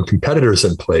protections from competitors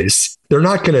in place. They're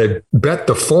not going to bet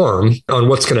the farm on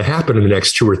what's going to happen in the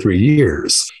next 2 or 3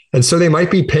 years. And so they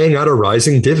might be paying out a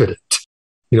rising dividend.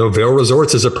 Vail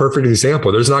Resorts is a perfect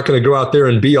example. There's not going to go out there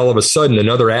and be all of a sudden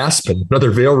another Aspen,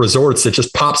 another Vail Resorts that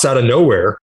just pops out of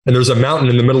nowhere and there's a mountain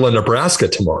in the middle of Nebraska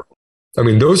tomorrow. I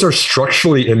mean, those are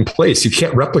structurally in place. You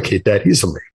can't replicate that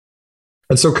easily.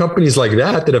 And so companies like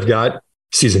that have got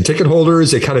season ticket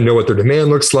holders, they kind of know what their demand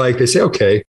looks like. They say,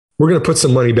 okay, we're going to put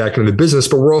some money back into the business,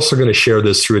 but we're also going to share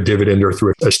this through a dividend or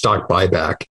through a stock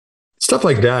buyback. Stuff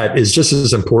like that is just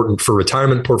as important for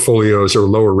retirement portfolios or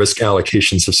lower risk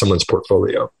allocations of someone's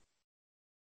portfolio.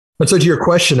 And so to your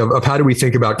question of how do we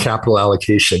think about capital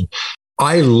allocation,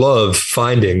 I love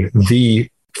finding the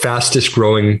fastest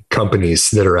growing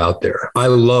companies that are out there. I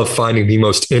love finding the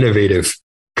most innovative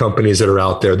companies that are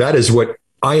out there. That is what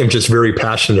I am just very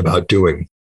passionate about doing.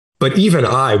 But even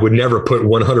I would never put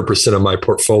 100% of my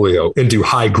portfolio into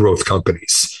high growth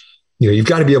companies. You've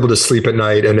got to be able to sleep at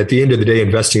night. And at the end of the day,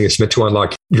 investing is meant to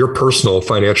unlock your personal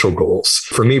financial goals.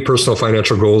 For me, personal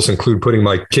financial goals include putting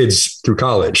my kids through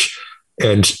college.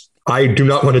 And I do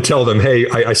not want to tell them, hey,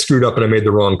 I screwed up and I made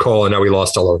the wrong call and now we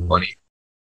lost all our money.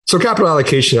 So capital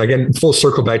allocation, again, full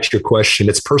circle back to your question,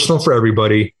 it's personal for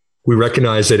everybody. We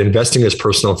recognize that investing is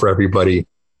personal for everybody.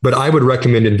 But I would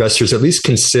recommend investors at least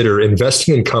consider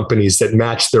investing in companies that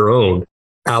match their own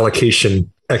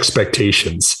allocation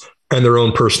expectations and their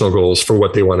own personal goals for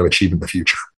what they want to achieve in the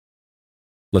future.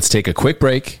 Let's take a quick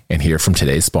break and hear from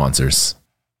today's sponsors.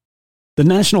 The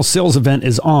national sales event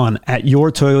is on at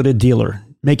your Toyota dealer,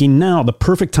 making now the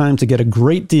perfect time to get a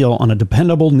great deal on a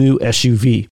dependable new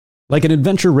SUV. Like an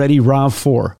adventure-ready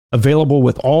RAV4, available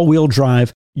with all-wheel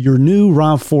drive, your new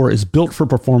RAV4 is built for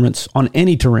performance on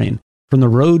any terrain, from the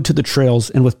road to the trails,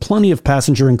 and with plenty of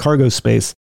passenger and cargo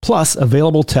space, plus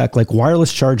available tech like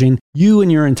wireless charging, you and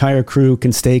your entire crew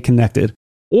can stay connected.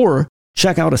 Or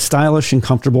check out a stylish and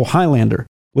comfortable Highlander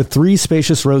with 3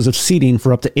 spacious rows of seating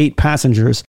for up to 8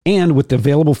 passengers, and with the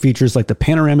available features like the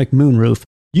panoramic moonroof,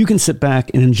 you can sit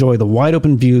back and enjoy the wide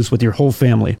open views with your whole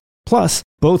family. Plus,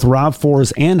 both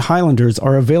RAV4s and Highlanders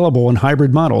are available in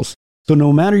hybrid models, so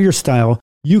no matter your style,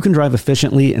 you can drive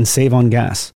efficiently and save on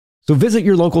gas. So visit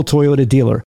your local Toyota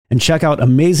dealer and check out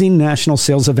amazing national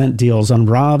sales event deals on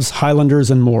RAVs,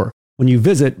 Highlanders, and more when you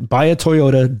visit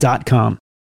buyatoyota.com.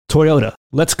 Toyota,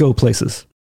 let's go places.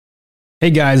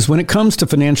 Hey guys, when it comes to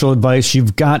financial advice,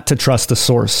 you've got to trust the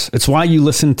source. It's why you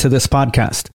listen to this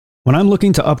podcast. When I'm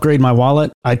looking to upgrade my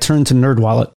wallet, I turn to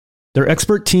NerdWallet. Their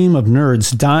expert team of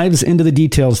nerds dives into the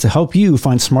details to help you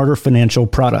find smarter financial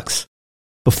products.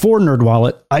 Before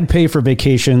NerdWallet, I'd pay for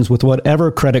vacations with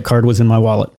whatever credit card was in my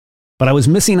wallet. But I was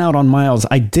missing out on miles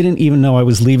I didn't even know I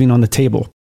was leaving on the table.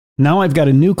 Now I've got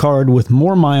a new card with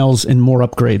more miles and more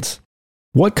upgrades.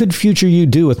 What could future you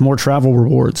do with more travel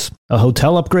rewards? A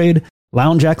hotel upgrade?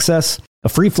 Lounge access? A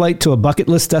free flight to a bucket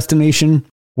list destination?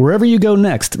 Wherever you go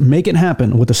next, make it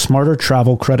happen with a smarter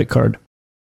travel credit card.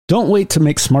 Don't wait to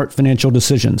make smart financial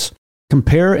decisions.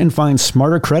 Compare and find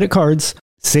smarter credit cards,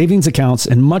 savings accounts,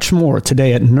 and much more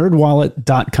today at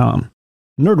nerdwallet.com.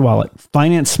 NerdWallet,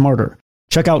 finance smarter.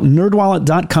 Check out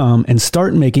nerdwallet.com and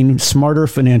start making smarter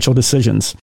financial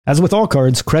decisions. As with all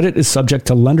cards, credit is subject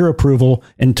to lender approval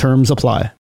and terms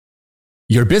apply.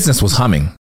 Your business was humming,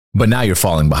 but now you're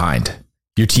falling behind.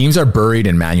 Your teams are buried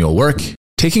in manual work,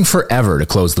 taking forever to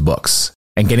close the books.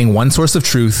 And getting one source of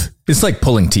truth is like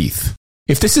pulling teeth.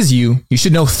 If this is you, you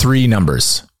should know 3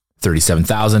 numbers: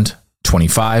 37,000,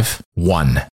 25,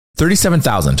 1.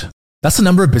 37,000. That's the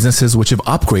number of businesses which have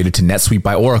upgraded to NetSuite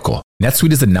by Oracle.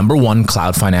 NetSuite is the #1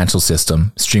 cloud financial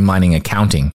system, streamlining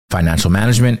accounting, financial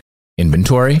management,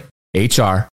 inventory,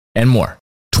 HR, and more.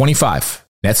 25.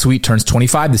 NetSuite turns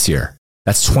 25 this year.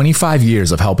 That's 25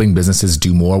 years of helping businesses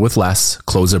do more with less,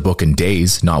 close their book in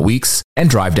days, not weeks, and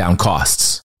drive down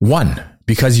costs. 1.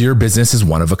 Because your business is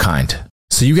one of a kind.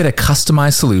 So you get a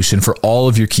customized solution for all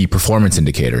of your key performance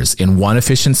indicators in one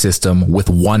efficient system with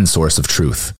one source of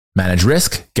truth. Manage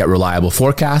risk, get reliable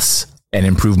forecasts, and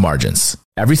improve margins.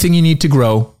 Everything you need to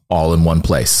grow, all in one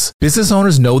place. Business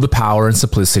owners know the power and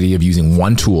simplicity of using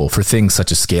one tool for things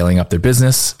such as scaling up their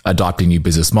business, adopting new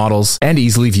business models, and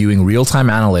easily viewing real-time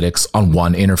analytics on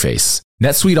one interface.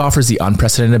 NetSuite offers the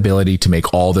unprecedented ability to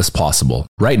make all this possible.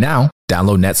 Right now,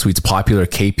 download NetSuite's popular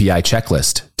KPI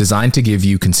checklist, designed to give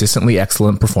you consistently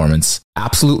excellent performance,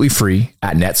 absolutely free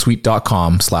at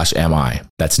netsuite.com/MI.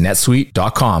 That's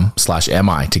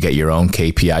netsuite.com/MI to get your own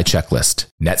KPI checklist.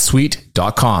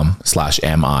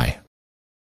 netsuite.com/MI.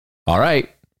 All right,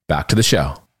 back to the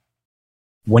show.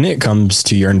 When it comes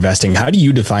to your investing, how do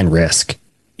you define risk?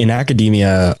 In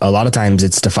academia, a lot of times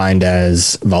it's defined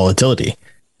as volatility.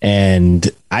 And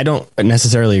I don't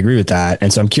necessarily agree with that.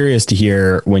 And so I'm curious to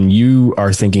hear, when you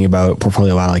are thinking about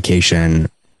portfolio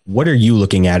allocation, what are you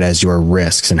looking at as your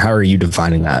risks and how are you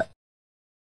defining that?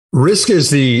 Risk is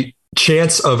the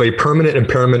chance of a permanent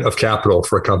impairment of capital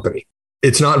for a company.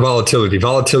 It's not volatility.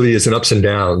 Volatility is in ups and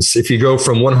downs. If you go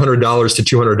from $100 to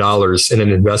 $200 in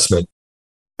an investment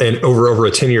and over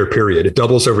a 10-year period, it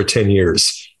doubles over 10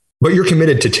 years, but you're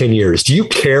committed to 10 years. Do you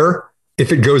care if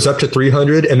it goes up to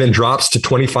 $300 and then drops to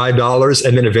 $25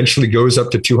 and then eventually goes up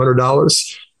to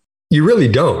 $200? You really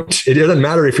don't. It doesn't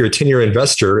matter if you're a 10-year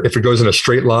investor, if it goes in a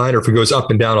straight line or if it goes up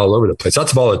and down all over the place.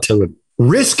 That's volatility.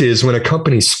 Risk is when a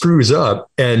company screws up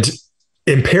and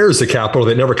impairs the capital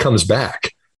that never comes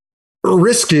back.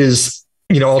 Risk is,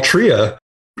 Altria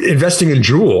investing in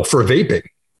Juul for vaping.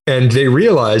 And they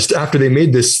realized after they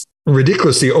made this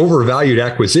ridiculously overvalued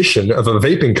acquisition of a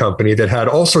vaping company that had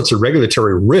all sorts of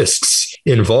regulatory risks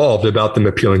involved about them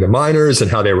appealing to minors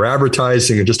and how they were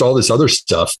advertising and just all this other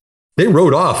stuff. They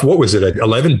wrote off, what was it, an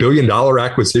 $11 billion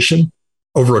acquisition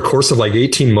over a course of like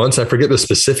 18 months. I forget the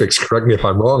specifics. Correct me if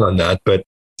I'm wrong on that, but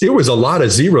it was a lot of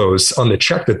zeros on the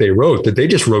check that they wrote that they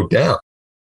just wrote down.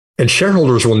 And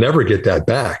shareholders will never get that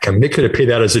back. I mean, they could have paid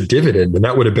that as a dividend and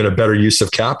that would have been a better use of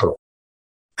capital.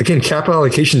 Again, capital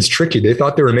allocation is tricky. They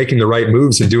thought they were making the right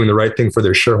moves and doing the right thing for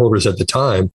their shareholders at the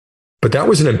time, but that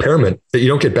was an impairment that you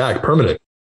don't get back permanent.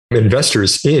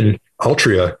 Investors in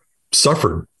Altria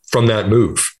suffered from that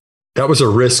move. That was a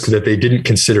risk that they didn't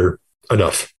consider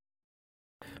enough.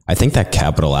 I think that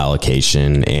capital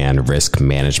allocation and risk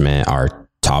management are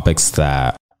topics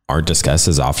that aren't discussed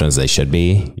as often as they should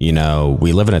be.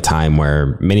 We live in a time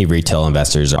where many retail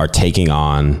investors are taking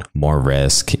on more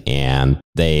risk, and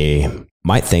they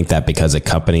might think that because a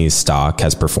company's stock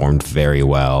has performed very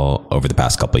well over the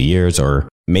past couple of years, or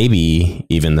maybe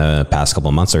even the past couple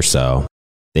of months or so,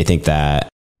 they think that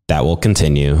that will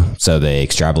continue. So they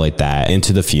extrapolate that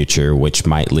into the future, which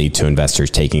might lead to investors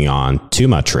taking on too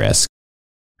much risk.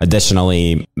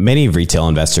 Additionally, many retail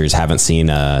investors haven't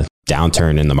seen a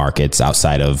downturn in the markets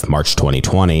outside of March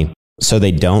 2020. So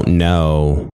they don't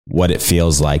know what it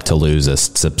feels like to lose a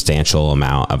substantial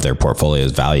amount of their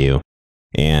portfolio's value.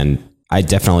 And I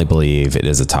definitely believe it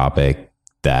is a topic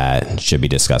that should be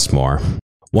discussed more.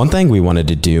 One thing we wanted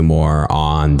to do more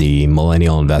on the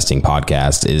Millennial Investing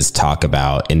podcast is talk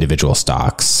about individual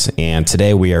stocks. And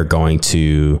today we are going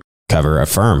to cover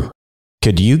Affirm.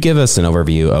 Could you give us an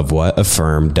overview of what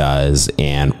Affirm does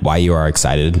and why you are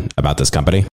excited about this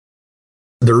company?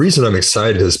 The reason I'm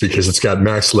excited is because it's got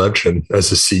Max Levchin as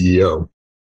the CEO.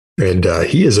 And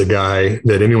he is a guy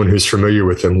that anyone who's familiar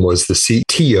with him was the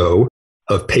CTO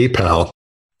of PayPal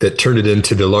that turned it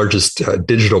into the largest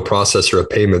digital processor of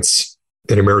payments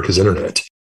in America's internet.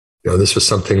 This was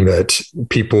something that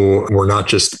people were not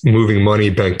just moving money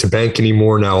bank to bank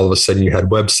anymore. Now, all of a sudden you had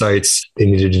websites. They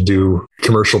needed to do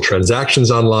commercial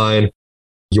transactions online.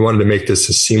 You wanted to make this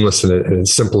as seamless and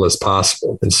as simple as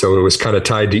possible. And so it was kind of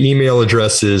tied to email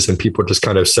addresses, and people just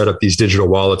kind of set up these digital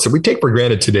wallets that we take for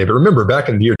granted today. But remember, back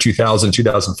in the year 2000,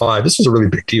 2005, this was a really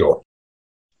big deal.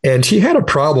 And he had a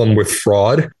problem with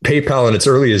fraud. PayPal in its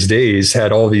earliest days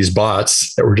had all these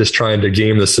bots that were just trying to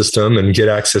game the system and get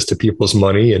access to people's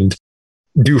money and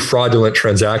do fraudulent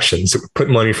transactions. It would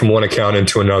put money from one account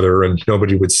into another and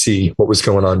nobody would see what was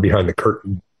going on behind the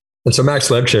curtain. And so Max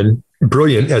Levchin,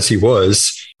 brilliant as he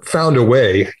was, found a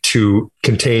way to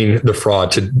contain the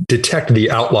fraud, to detect the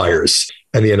outliers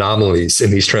and the anomalies in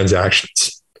these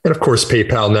transactions. And of course,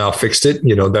 PayPal now fixed it.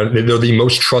 They're the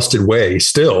most trusted way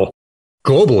still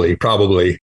globally,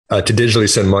 probably, to digitally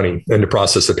send money and to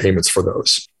process the payments for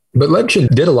those. But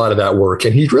Levchin did a lot of that work,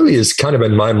 and he really is kind of,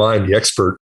 in my mind, the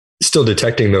expert still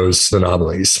detecting those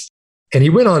anomalies. And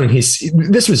he went on and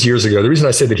this was years ago. The reason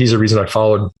I say that he's the reason I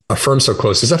followed Affirm so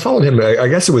close is I followed him, I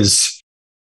guess it was,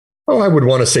 I would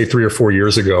want to say 3 or 4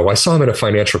 years ago. I saw him at a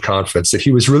financial conference that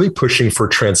he was really pushing for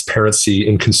transparency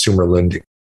in consumer lending.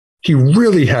 He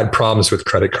really had problems with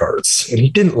credit cards, and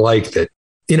he didn't like that.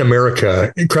 In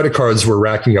America, credit cards were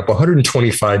racking up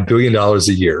 $125 billion a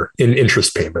year in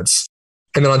interest payments.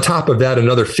 And then on top of that,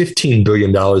 another $15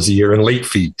 billion a year in late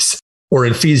fees or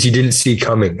in fees you didn't see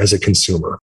coming as a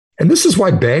consumer. And this is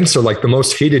why banks are like the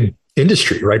most hated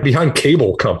industry, right? Behind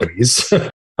cable companies.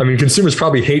 I mean, consumers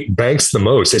probably hate banks the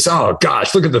most. They say, oh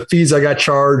gosh, look at the fees I got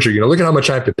charged, or, look at how much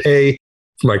I have to pay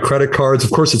for my credit cards.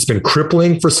 Of course, it's been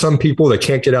crippling for some people that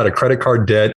can't get out of credit card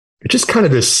debt. It's just kind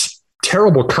of this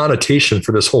terrible connotation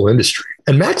for this whole industry.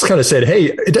 And Max kind of said, hey,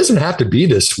 it doesn't have to be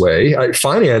this way.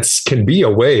 Finance can be a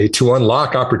way to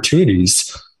unlock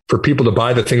opportunities for people to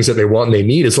buy the things that they want and they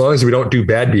need, as long as we don't do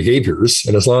bad behaviors.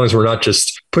 And as long as we're not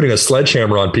just putting a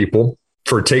sledgehammer on people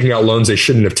for taking out loans they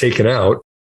shouldn't have taken out,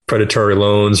 predatory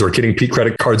loans, or getting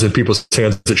credit cards in people's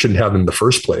hands that shouldn't have them in the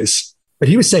first place. But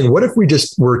he was saying, what if we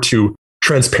just were to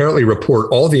transparently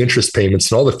report all the interest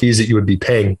payments and all the fees that you would be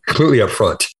paying completely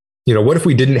upfront? What if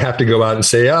we didn't have to go out and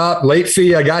say, late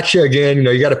fee, I got you again.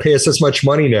 You got to pay us this much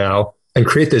money now, and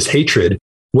create this hatred.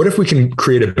 What if we can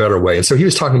create a better way? And so he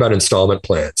was talking about installment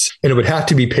plans, and it would have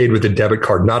to be paid with a debit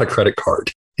card, not a credit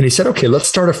card. And he said, okay, let's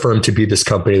start Affirm to be this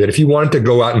company that if you wanted to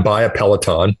go out and buy a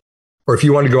Peloton, or if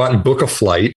you wanted to go out and book a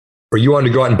flight, or you wanted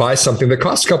to go out and buy something that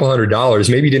costs a couple $100,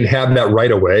 maybe you didn't have that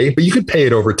right away, but you could pay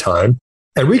it over time.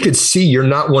 And we could see you're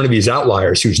not one of these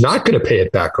outliers who's not going to pay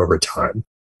it back over time.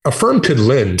 Affirm could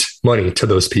lend money to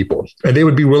those people, and they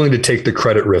would be willing to take the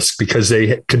credit risk because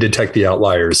they could detect the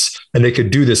outliers, and they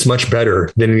could do this much better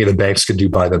than any of the banks could do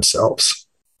by themselves.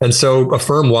 And so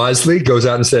Affirm wisely goes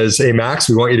out and says, hey, Max,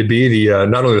 we want you to be the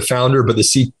not only the founder, but the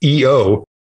CEO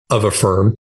of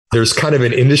Affirm. There's kind of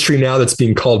an industry now that's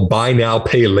being called buy now,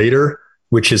 pay later,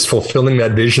 which is fulfilling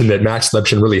that vision that Max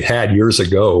Levchin really had years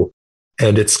ago.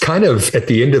 And it's kind of, at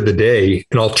the end of the day,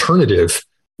 an alternative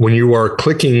when you are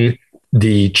clicking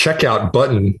the checkout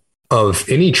button of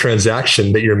any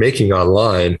transaction that you're making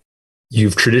online.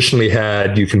 You've traditionally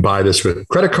had, you can buy this with a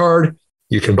credit card,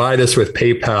 you can buy this with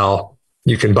PayPal,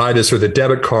 you can buy this with a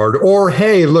debit card, or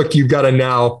hey, look, you've got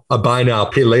a buy now,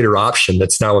 pay later option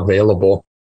that's now available.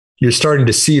 You're starting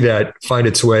to see that find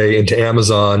its way into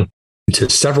Amazon, into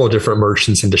several different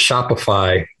merchants, into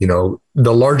Shopify.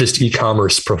 The largest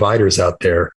e-commerce providers out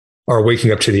there are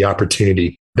waking up to the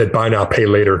opportunity that buy now, pay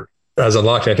later as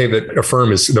unlocked. I think that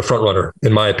Affirm is the front runner,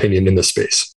 in my opinion, in this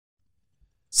space.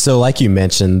 So like you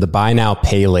mentioned, the buy now,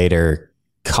 pay later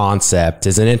concept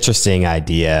is an interesting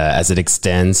idea as it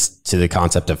extends to the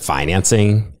concept of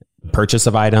financing purchase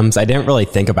of items. I didn't really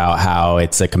think about how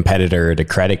it's a competitor to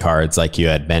credit cards like you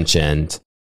had mentioned.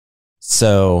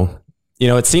 So,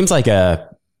 it seems like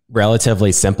a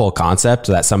relatively simple concept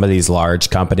that some of these large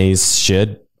companies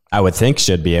I would think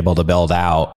should be able to build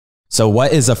out. So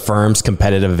what is Affirm's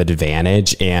competitive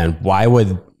advantage, and why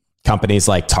would companies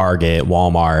like Target,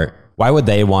 Walmart, why would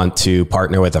they want to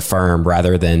partner with Affirm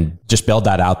rather than just build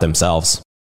that out themselves?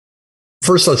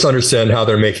 First, let's understand how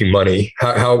they're making money,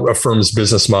 how Affirm's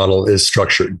business model is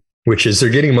structured, which is they're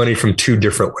getting money from two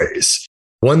different ways.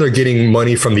 One, they're getting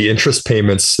money from the interest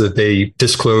payments that they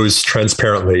disclose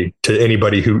transparently to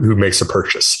anybody who makes a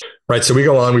purchase, right? So we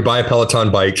go on, we buy a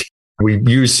Peloton bike, we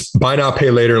use buy now, pay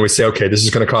later, and we say, okay, this is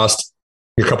going to cost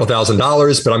a couple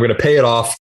 $1,000s, but I'm going to pay it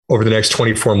off over the next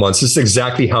 24 months. This is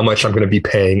exactly how much I'm going to be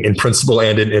paying in principal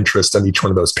and in interest on each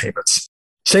one of those payments.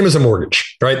 Same as a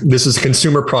mortgage, right? This is a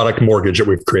consumer product mortgage that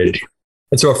we've created here.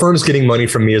 And so Affirm's getting money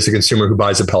from me as a consumer who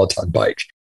buys a Peloton bike.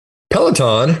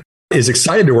 Peloton is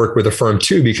excited to work with Affirm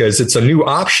too, because it's a new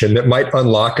option that might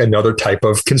unlock another type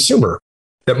of consumer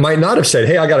that might not have said,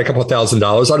 hey, I got a couple $1,000.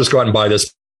 I'll just go out and buy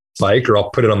this bike, or I'll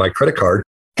put it on my credit card.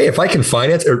 Hey, if I can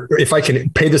finance, or if I can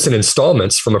pay this in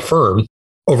installments from Affirm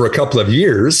over a couple of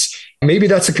years, maybe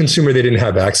that's a consumer they didn't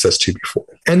have access to before.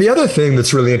 And the other thing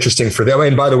that's really interesting for them,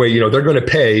 and by the way, they're going to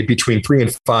pay between 3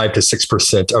 and 5 to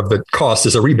 6% of the cost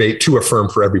as a rebate to Affirm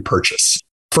for every purchase.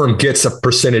 Affirm gets a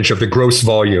percentage of the gross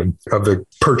volume of the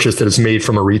purchase that is made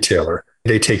from a retailer.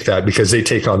 They take that because they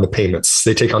take on the payments.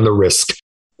 They take on the risk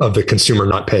of the consumer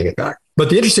not paying it back. But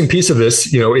the interesting piece of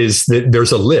this, is that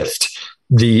there's a lift.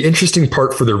 The interesting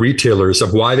part for the retailers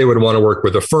of why they would want to work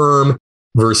with Affirm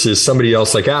versus somebody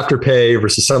else like Afterpay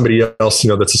versus somebody else,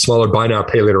 that's a smaller buy now,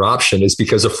 pay later option, is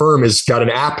because Affirm has got an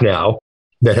app now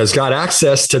that has got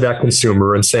access to that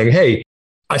consumer and saying, hey,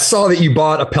 I saw that you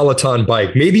bought a Peloton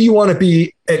bike. Maybe you want to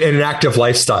be in an active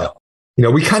lifestyle.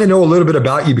 We kind of know a little bit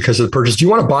about you because of the purchase. Do you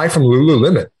want to buy from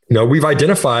Lululemon? We've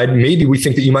identified, maybe we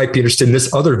think that you might be interested in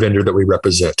this other vendor that we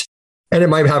represent. And it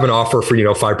might have an offer for,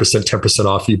 5%, 10%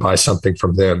 off if you buy something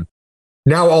from them.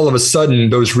 Now, all of a sudden,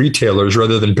 those retailers,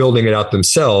 rather than building it out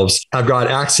themselves, have got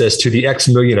access to the X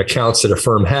million accounts that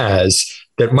Affirm has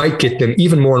that might get them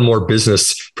even more and more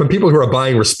business from people who are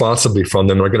buying responsibly from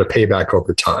them and are going to pay back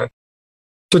over time.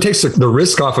 So it takes the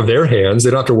risk off of their hands.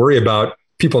 They don't have to worry about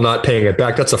people not paying it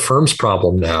back. That's Affirm's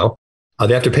problem now.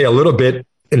 They have to pay a little bit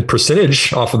in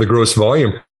percentage off of the gross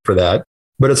volume for that.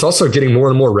 but it's also getting more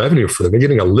and more revenue for them. They're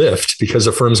getting a lift because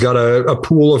Affirm's got a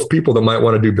pool of people that might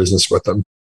want to do business with them.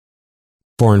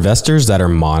 For investors that are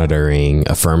monitoring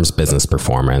Affirm's business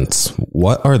performance,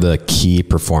 what are the key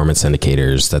performance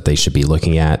indicators that they should be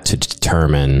looking at to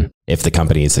determine if the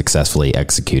company is successfully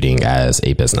executing as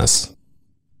a business?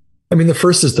 I mean, the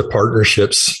first is the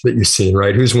partnerships that you've seen,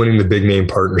 right? Who's winning the big name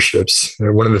partnerships?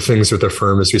 One of the things with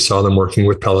Affirm is we saw them working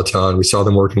with Peloton. We saw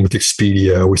them working with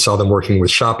Expedia. We saw them working with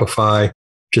Shopify.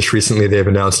 Just recently, they've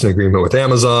announced an agreement with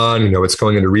Amazon. It's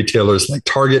going into retailers like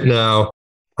Target now.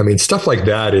 I mean, stuff like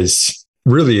that is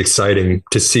really exciting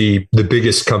to see the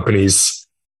biggest companies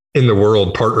in the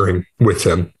world partnering with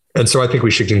them. And so I think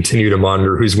we should continue to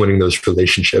monitor who's winning those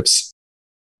relationships.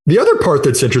 The other part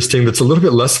that's interesting, that's a little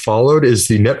bit less followed, is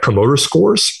the net promoter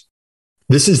scores.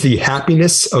 This is the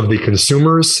happiness of the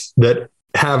consumers that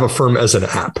have Affirm as an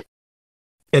app.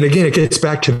 And again, it gets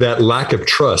back to that lack of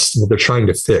trust that they're trying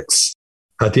to fix.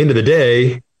 At the end of the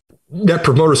day, net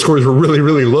promoter scores were really,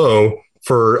 really low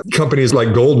for companies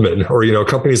like Goldman or,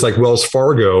 companies like Wells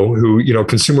Fargo, who,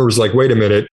 consumers like, wait a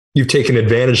minute, you've taken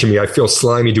advantage of me. I feel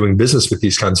slimy doing business with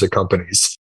these kinds of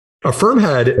companies. Affirm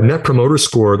had a net promoter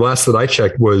score, last that I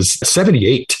checked, was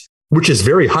 78, which is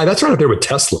very high. That's right up there with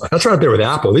Tesla. That's right up there with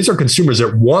Apple. These are consumers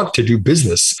that want to do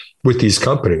business with these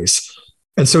companies.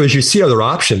 And so as you see other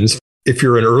options, if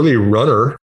you're an early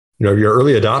runner, you're an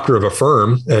early adopter of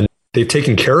Affirm and they've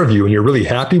taken care of you and you're really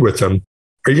happy with them,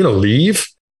 are you going to leave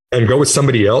and go with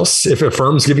somebody else? If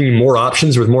Affirm's giving you more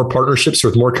options with more partnerships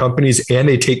with more companies and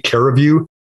they take care of you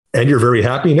and you're very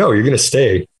happy, no, you're going to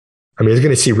stay. I mean, you're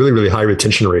going to see really, really high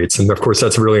retention rates. And of course,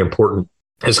 that's really important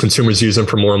as consumers use them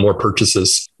for more and more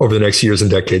purchases over the next years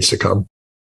and decades to come.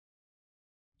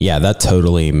 Yeah, that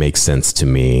totally makes sense to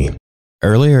me.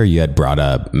 Earlier, you had brought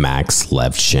up Max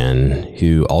Levchin,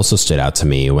 who also stood out to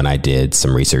me when I did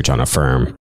some research on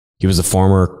Affirm. He was a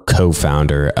former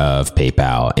co-founder of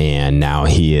PayPal, and now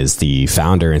he is the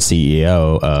founder and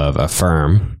CEO of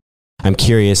Affirm. I'm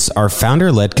curious, are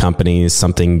founder-led companies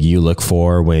something you look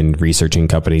for when researching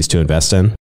companies to invest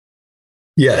in?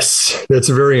 Yes, that's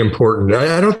very important.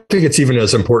 I don't think it's even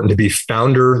as important to be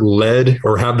founder-led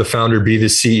or have the founder be the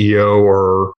CEO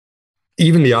or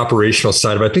even the operational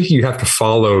side of it. I think you have to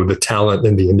follow the talent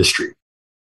in the industry.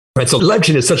 Right. So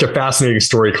Levchin is such a fascinating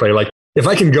story, Clay. Like, if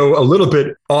I can go a little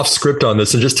bit off script on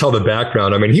this and just tell the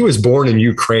background, I mean, he was born in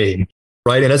Ukraine,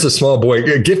 right? And as a small boy,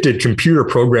 a gifted computer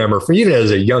programmer from even as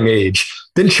a young age,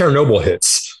 then Chernobyl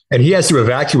hits and he has to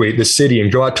evacuate the city and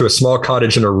go out to a small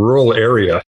cottage in a rural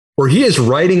area where he is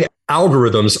writing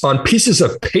algorithms on pieces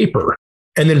of paper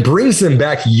and then brings them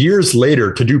back years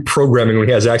later to do programming when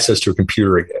he has access to a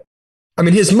computer again. I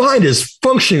mean, his mind is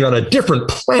functioning on a different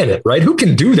planet, right? Who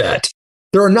can do that?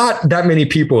 There are not that many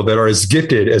people that are as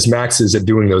gifted as Max is at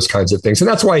doing those kinds of things. And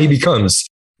that's why he becomes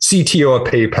CTO of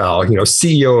PayPal,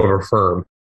 CEO of Affirm.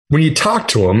 When you talk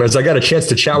to him, as I got a chance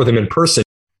to chat with him in person,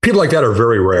 people like that are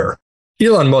very rare.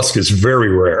 Elon Musk is very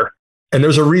rare. And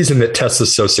there's a reason that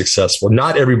Tesla's so successful.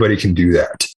 Not everybody can do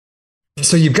that.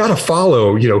 So you've got to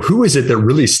follow, who is it that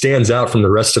really stands out from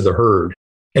the rest of the herd?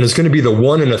 And it's going to be the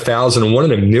 1 in 1,000, 1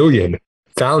 in a million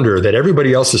founder that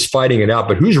everybody else is fighting it out,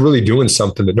 but who's really doing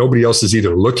something that nobody else is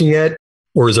either looking at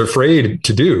or is afraid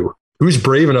to do? Who's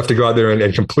brave enough to go out there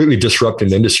and completely disrupt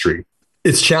an industry?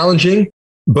 It's challenging,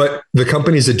 but the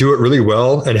companies that do it really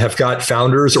well and have got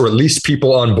founders or at least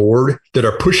people on board that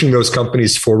are pushing those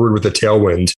companies forward with a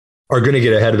tailwind are going to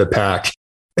get ahead of the pack.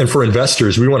 And for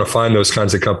investors, we want to find those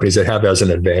kinds of companies that have as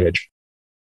an advantage.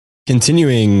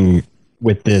 Continuing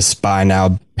with this buy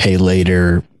now, pay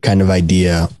later kind of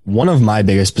idea, one of my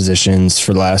biggest positions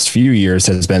for the last few years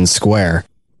has been Square.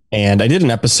 And I did an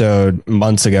episode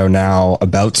months ago now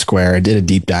about Square. I did a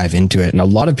deep dive into it. And a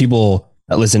lot of people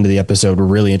that listened to the episode were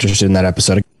really interested in that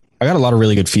episode. I got a lot of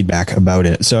really good feedback about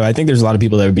it. So I think there's a lot of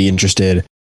people that would be interested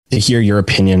to hear your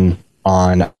opinion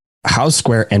on how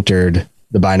Square entered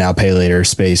the buy now, pay later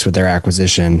space with their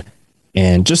acquisition,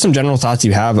 and just some general thoughts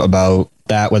you have about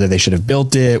that, whether they should have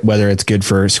built it, whether it's good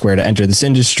for Square to enter this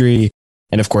industry.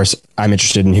 And of course, I'm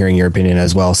interested in hearing your opinion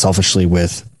as well, selfishly,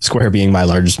 with Square being my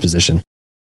largest position.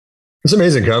 It's an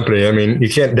amazing company. I mean, you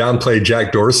can't downplay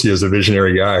Jack Dorsey as a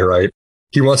visionary guy, right?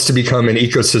 He wants to become an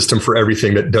ecosystem for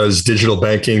everything that does digital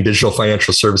banking, digital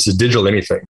financial services, digital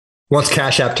anything. He wants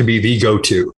Cash App to be the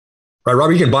go-to, right?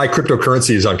 Rob, you can buy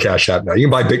cryptocurrencies on Cash App now. You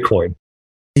can buy Bitcoin.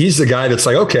 He's the guy that's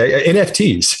like, okay,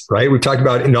 NFTs, right? We've talked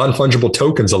about non-fungible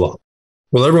tokens a lot.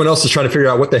 Well, everyone else is trying to figure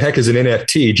out what the heck is an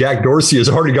NFT. Jack Dorsey has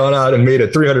already gone out and made a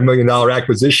 $300 million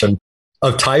acquisition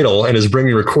of Tidal and is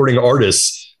bringing recording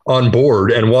artists on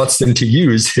board and wants them to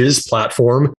use his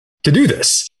platform to do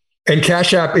this. And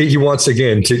Cash App, he wants,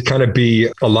 again, to kind of be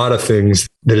a lot of things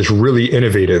that is really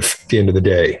innovative at the end of the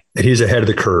day. And he's ahead of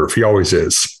the curve. He always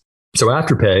is. So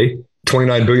Afterpay,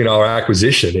 $29 billion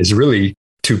acquisition, is really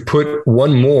to put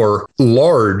one more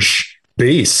large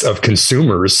base of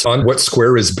consumers on what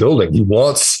Square is building. He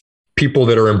wants people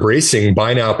that are embracing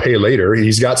buy now, pay later.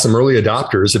 He's got some early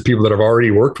adopters of people that have already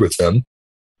worked with them.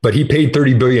 But he paid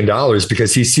 $30 billion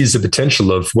because he sees the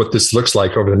potential of what this looks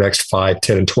like over the next 5,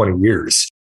 10, and 20 years.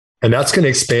 And that's going to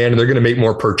expand, and they're going to make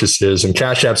more purchases. And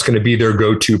Cash App's going to be their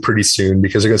go-to pretty soon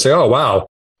because they're going to say, oh, wow,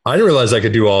 I didn't realize I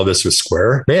could do all this with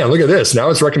Square. Man, look at this. Now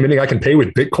it's recommending I can pay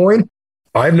with Bitcoin.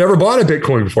 I've never bought a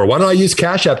Bitcoin before. Why don't I use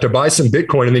Cash App to buy some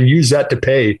Bitcoin and then use that to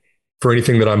pay for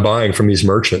anything that I'm buying from these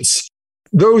merchants?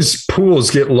 Those pools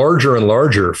get larger and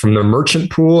larger from the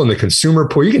merchant pool and the consumer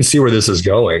pool. You can see where this is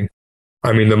going.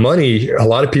 I mean, the money, a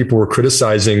lot of people were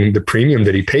criticizing the premium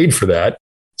that he paid for that,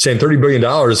 saying $30 billion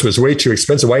was way too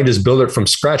expensive. Why didn't he just build it from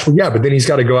scratch? Well, yeah, but then he's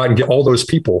got to go out and get all those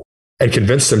people and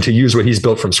convince them to use what he's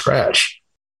built from scratch.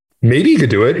 Maybe he could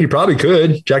do it. He probably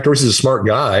could. Jack Dorsey's a smart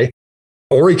guy.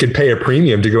 Or he could pay a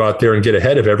premium to go out there and get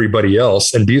ahead of everybody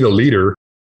else and be the leader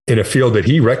in a field that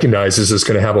he recognizes is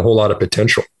going to have a whole lot of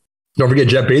potential. Don't forget,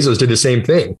 Jeff Bezos did the same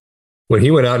thing. When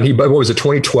he went out and he bought, what was it,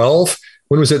 2012?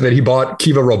 When was it that he bought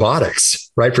Kiva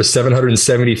Robotics, right, for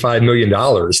 $775 million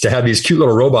to have these cute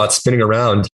little robots spinning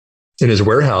around in his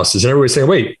warehouses? And everybody's saying,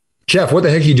 wait, Jeff, what the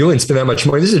heck are you doing spend that much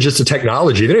money? This is just a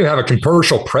technology. They don't even have a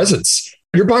commercial presence.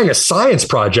 You're buying a science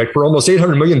project for almost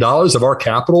 $800 million of our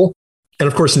capital. And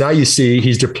of course, now you see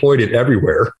he's deployed it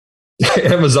everywhere.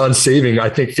 Amazon's saving, I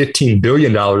think, $15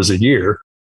 billion a year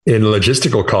in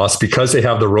logistical costs because they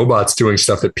have the robots doing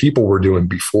stuff that people were doing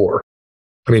before.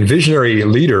 I mean, visionary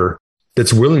leader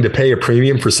that's willing to pay a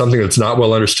premium for something that's not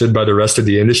well understood by the rest of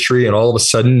the industry. And all of a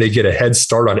sudden they get a head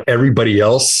start on everybody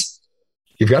else.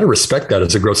 You've got to respect that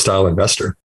as a growth style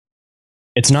investor.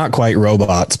 It's not quite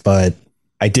robots, but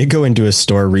I did go into a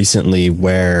store recently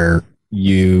where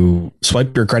you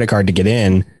swipe your credit card to get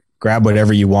in, grab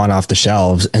whatever you want off the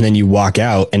shelves, and then you walk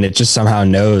out and it just somehow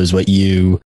knows what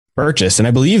you purchased. And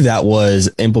I believe that was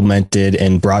implemented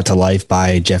and brought to life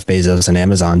by Jeff Bezos and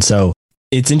Amazon. So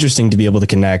it's interesting to be able to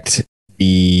connect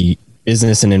the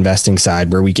business and investing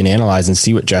side where we can analyze and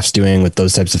see what Jeff's doing with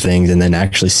those types of things and then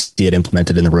actually see it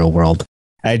implemented in the real world.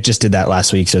 I just did that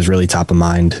last week, so it was really top of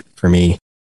mind for me.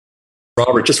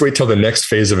 Robert, just wait till the next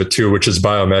phase of it too, which is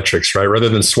biometrics, right? Rather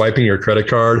than swiping your credit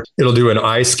card, it'll do an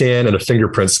eye scan and a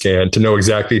fingerprint scan to know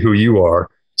exactly who you are.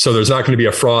 So there's not going to be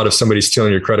a fraud if somebody's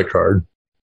stealing your credit card.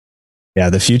 Yeah,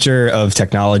 the future of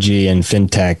technology and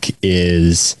fintech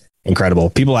is incredible.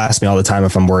 People ask me all the time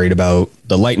if I'm worried about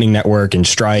the Lightning Network and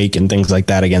Strike and things like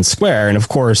that against Square. And of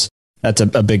course, that's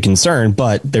a big concern.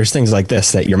 But there's things like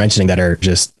this that you're mentioning that are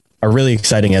really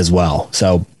exciting as well.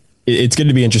 So it's going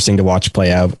to be interesting to watch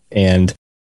play out. And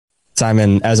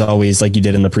Simon, as always, like you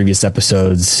did in the previous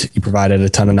episodes, you provided a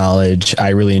ton of knowledge. I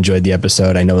really enjoyed the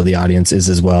episode. I know the audience is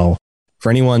as well. For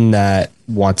anyone that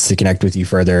wants to connect with you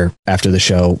further after the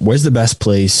show, where's the best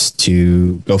place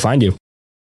to go find you?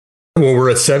 Well,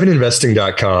 we're at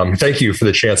 7investing.com. Thank you for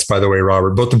the chance, by the way,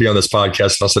 Robert, both to be on this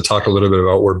podcast and also talk a little bit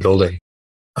about what we're building.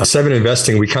 7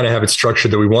 Investing, we kind of have it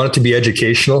structured that we want it to be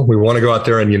educational. We want to go out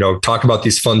there and, talk about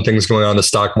these fun things going on in the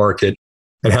stock market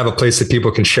and have a place that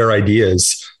people can share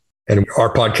ideas. And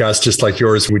our podcast, just like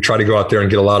yours, we try to go out there and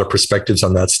get a lot of perspectives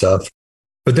on that stuff.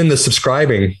 But then the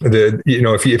subscribing,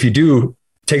 if you do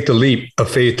take the leap of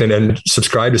faith and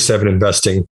subscribe to 7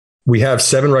 Investing, we have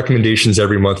 7 recommendations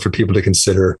every month for people to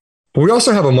consider. But we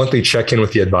also have a monthly check-in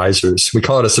with the advisors. We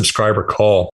call it a subscriber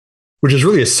call, which is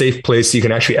really a safe place you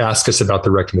can actually ask us about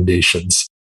the recommendations.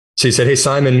 So you said, hey,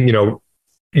 Simon,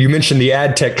 you mentioned the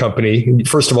ad tech company.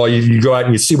 First of all, you go out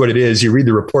and you see what it is. You read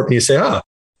the report and you say,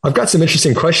 I've got some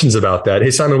interesting questions about that.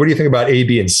 Hey, Simon, what do you think about A,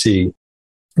 B, and C?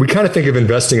 We kind of think of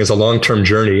investing as a long-term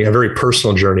journey, a very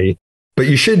personal journey, but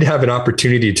you should have an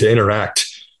opportunity to interact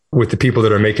with the people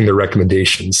that are making the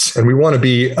recommendations. And we want to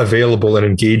be available and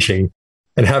engaging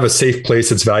and have a safe place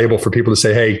that's valuable for people to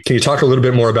say, hey, can you talk a little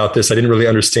bit more about this? I didn't really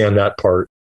understand that part.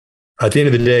 At the end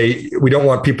of the day, we don't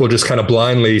want people just kind of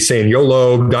blindly saying,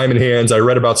 YOLO, diamond hands. I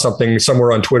read about something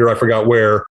somewhere on Twitter. I forgot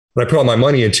where, but I put all my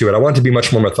money into it. I want it to be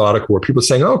much more methodical where people are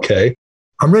saying, okay,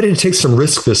 I'm ready to take some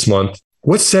risk this month.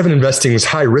 What's 7 Investing's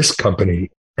high risk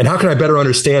company? And how can I better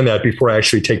understand that before I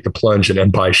actually take the plunge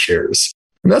and buy shares?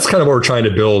 And that's kind of what we're trying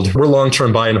to build. We're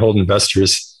long-term buy and hold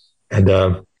investors, and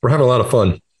we're having a lot of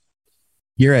fun.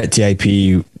 Here at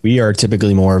TIP, we are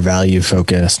typically more value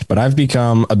focused, but I've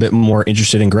become a bit more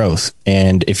interested in growth.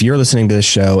 And if you're listening to this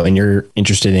show and you're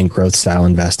interested in growth style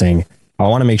investing, I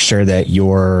want to make sure that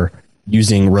you're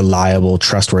using reliable,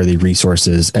 trustworthy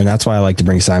resources. And that's why I like to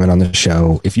bring Simon on the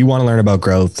show. If you want to learn about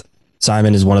growth,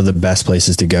 Simon is one of the best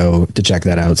places to go to check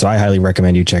that out. So I highly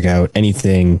recommend you check out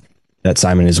anything that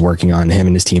Simon is working on, him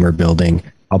and his team are building.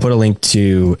 I'll put a link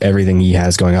to everything he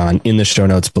has going on in the show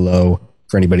notes below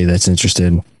for anybody that's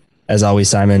interested. As always,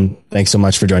 Simon, thanks so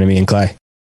much for joining me, and Clay.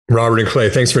 Robert and Clay,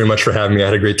 thanks very much for having me. I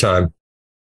had a great time.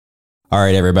 All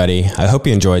right, everybody. I hope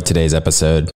you enjoyed today's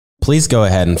episode. Please go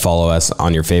ahead and follow us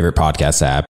on your favorite podcast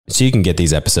app so you can get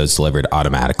these episodes delivered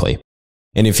automatically.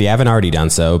 And if you haven't already done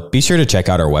so, be sure to check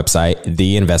out our website,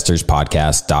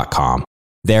 theinvestorspodcast.com.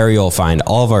 There you'll find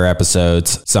all of our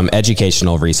episodes, some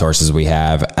educational resources we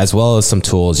have, as well as some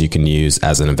tools you can use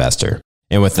as an investor.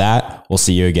 And with that, we'll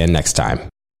see you again next time.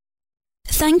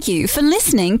 Thank you for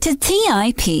listening to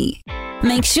TIP.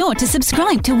 Make sure to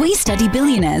subscribe to We Study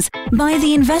Billionaires by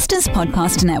the Investors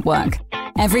Podcast Network.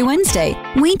 Every Wednesday,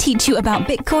 we teach you about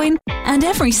Bitcoin, and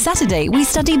every Saturday, we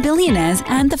study billionaires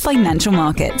and the financial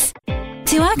markets.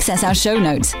 To access our show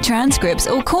notes, transcripts,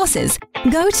 or courses,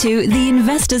 go to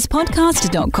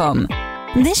theinvestorspodcast.com.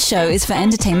 This show is for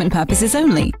entertainment purposes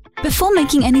only. Before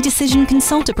making any decision,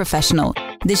 consult a professional.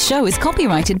 This show is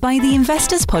copyrighted by the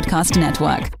Investors Podcast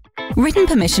Network. Written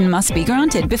permission must be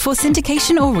granted before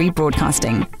syndication or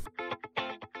rebroadcasting.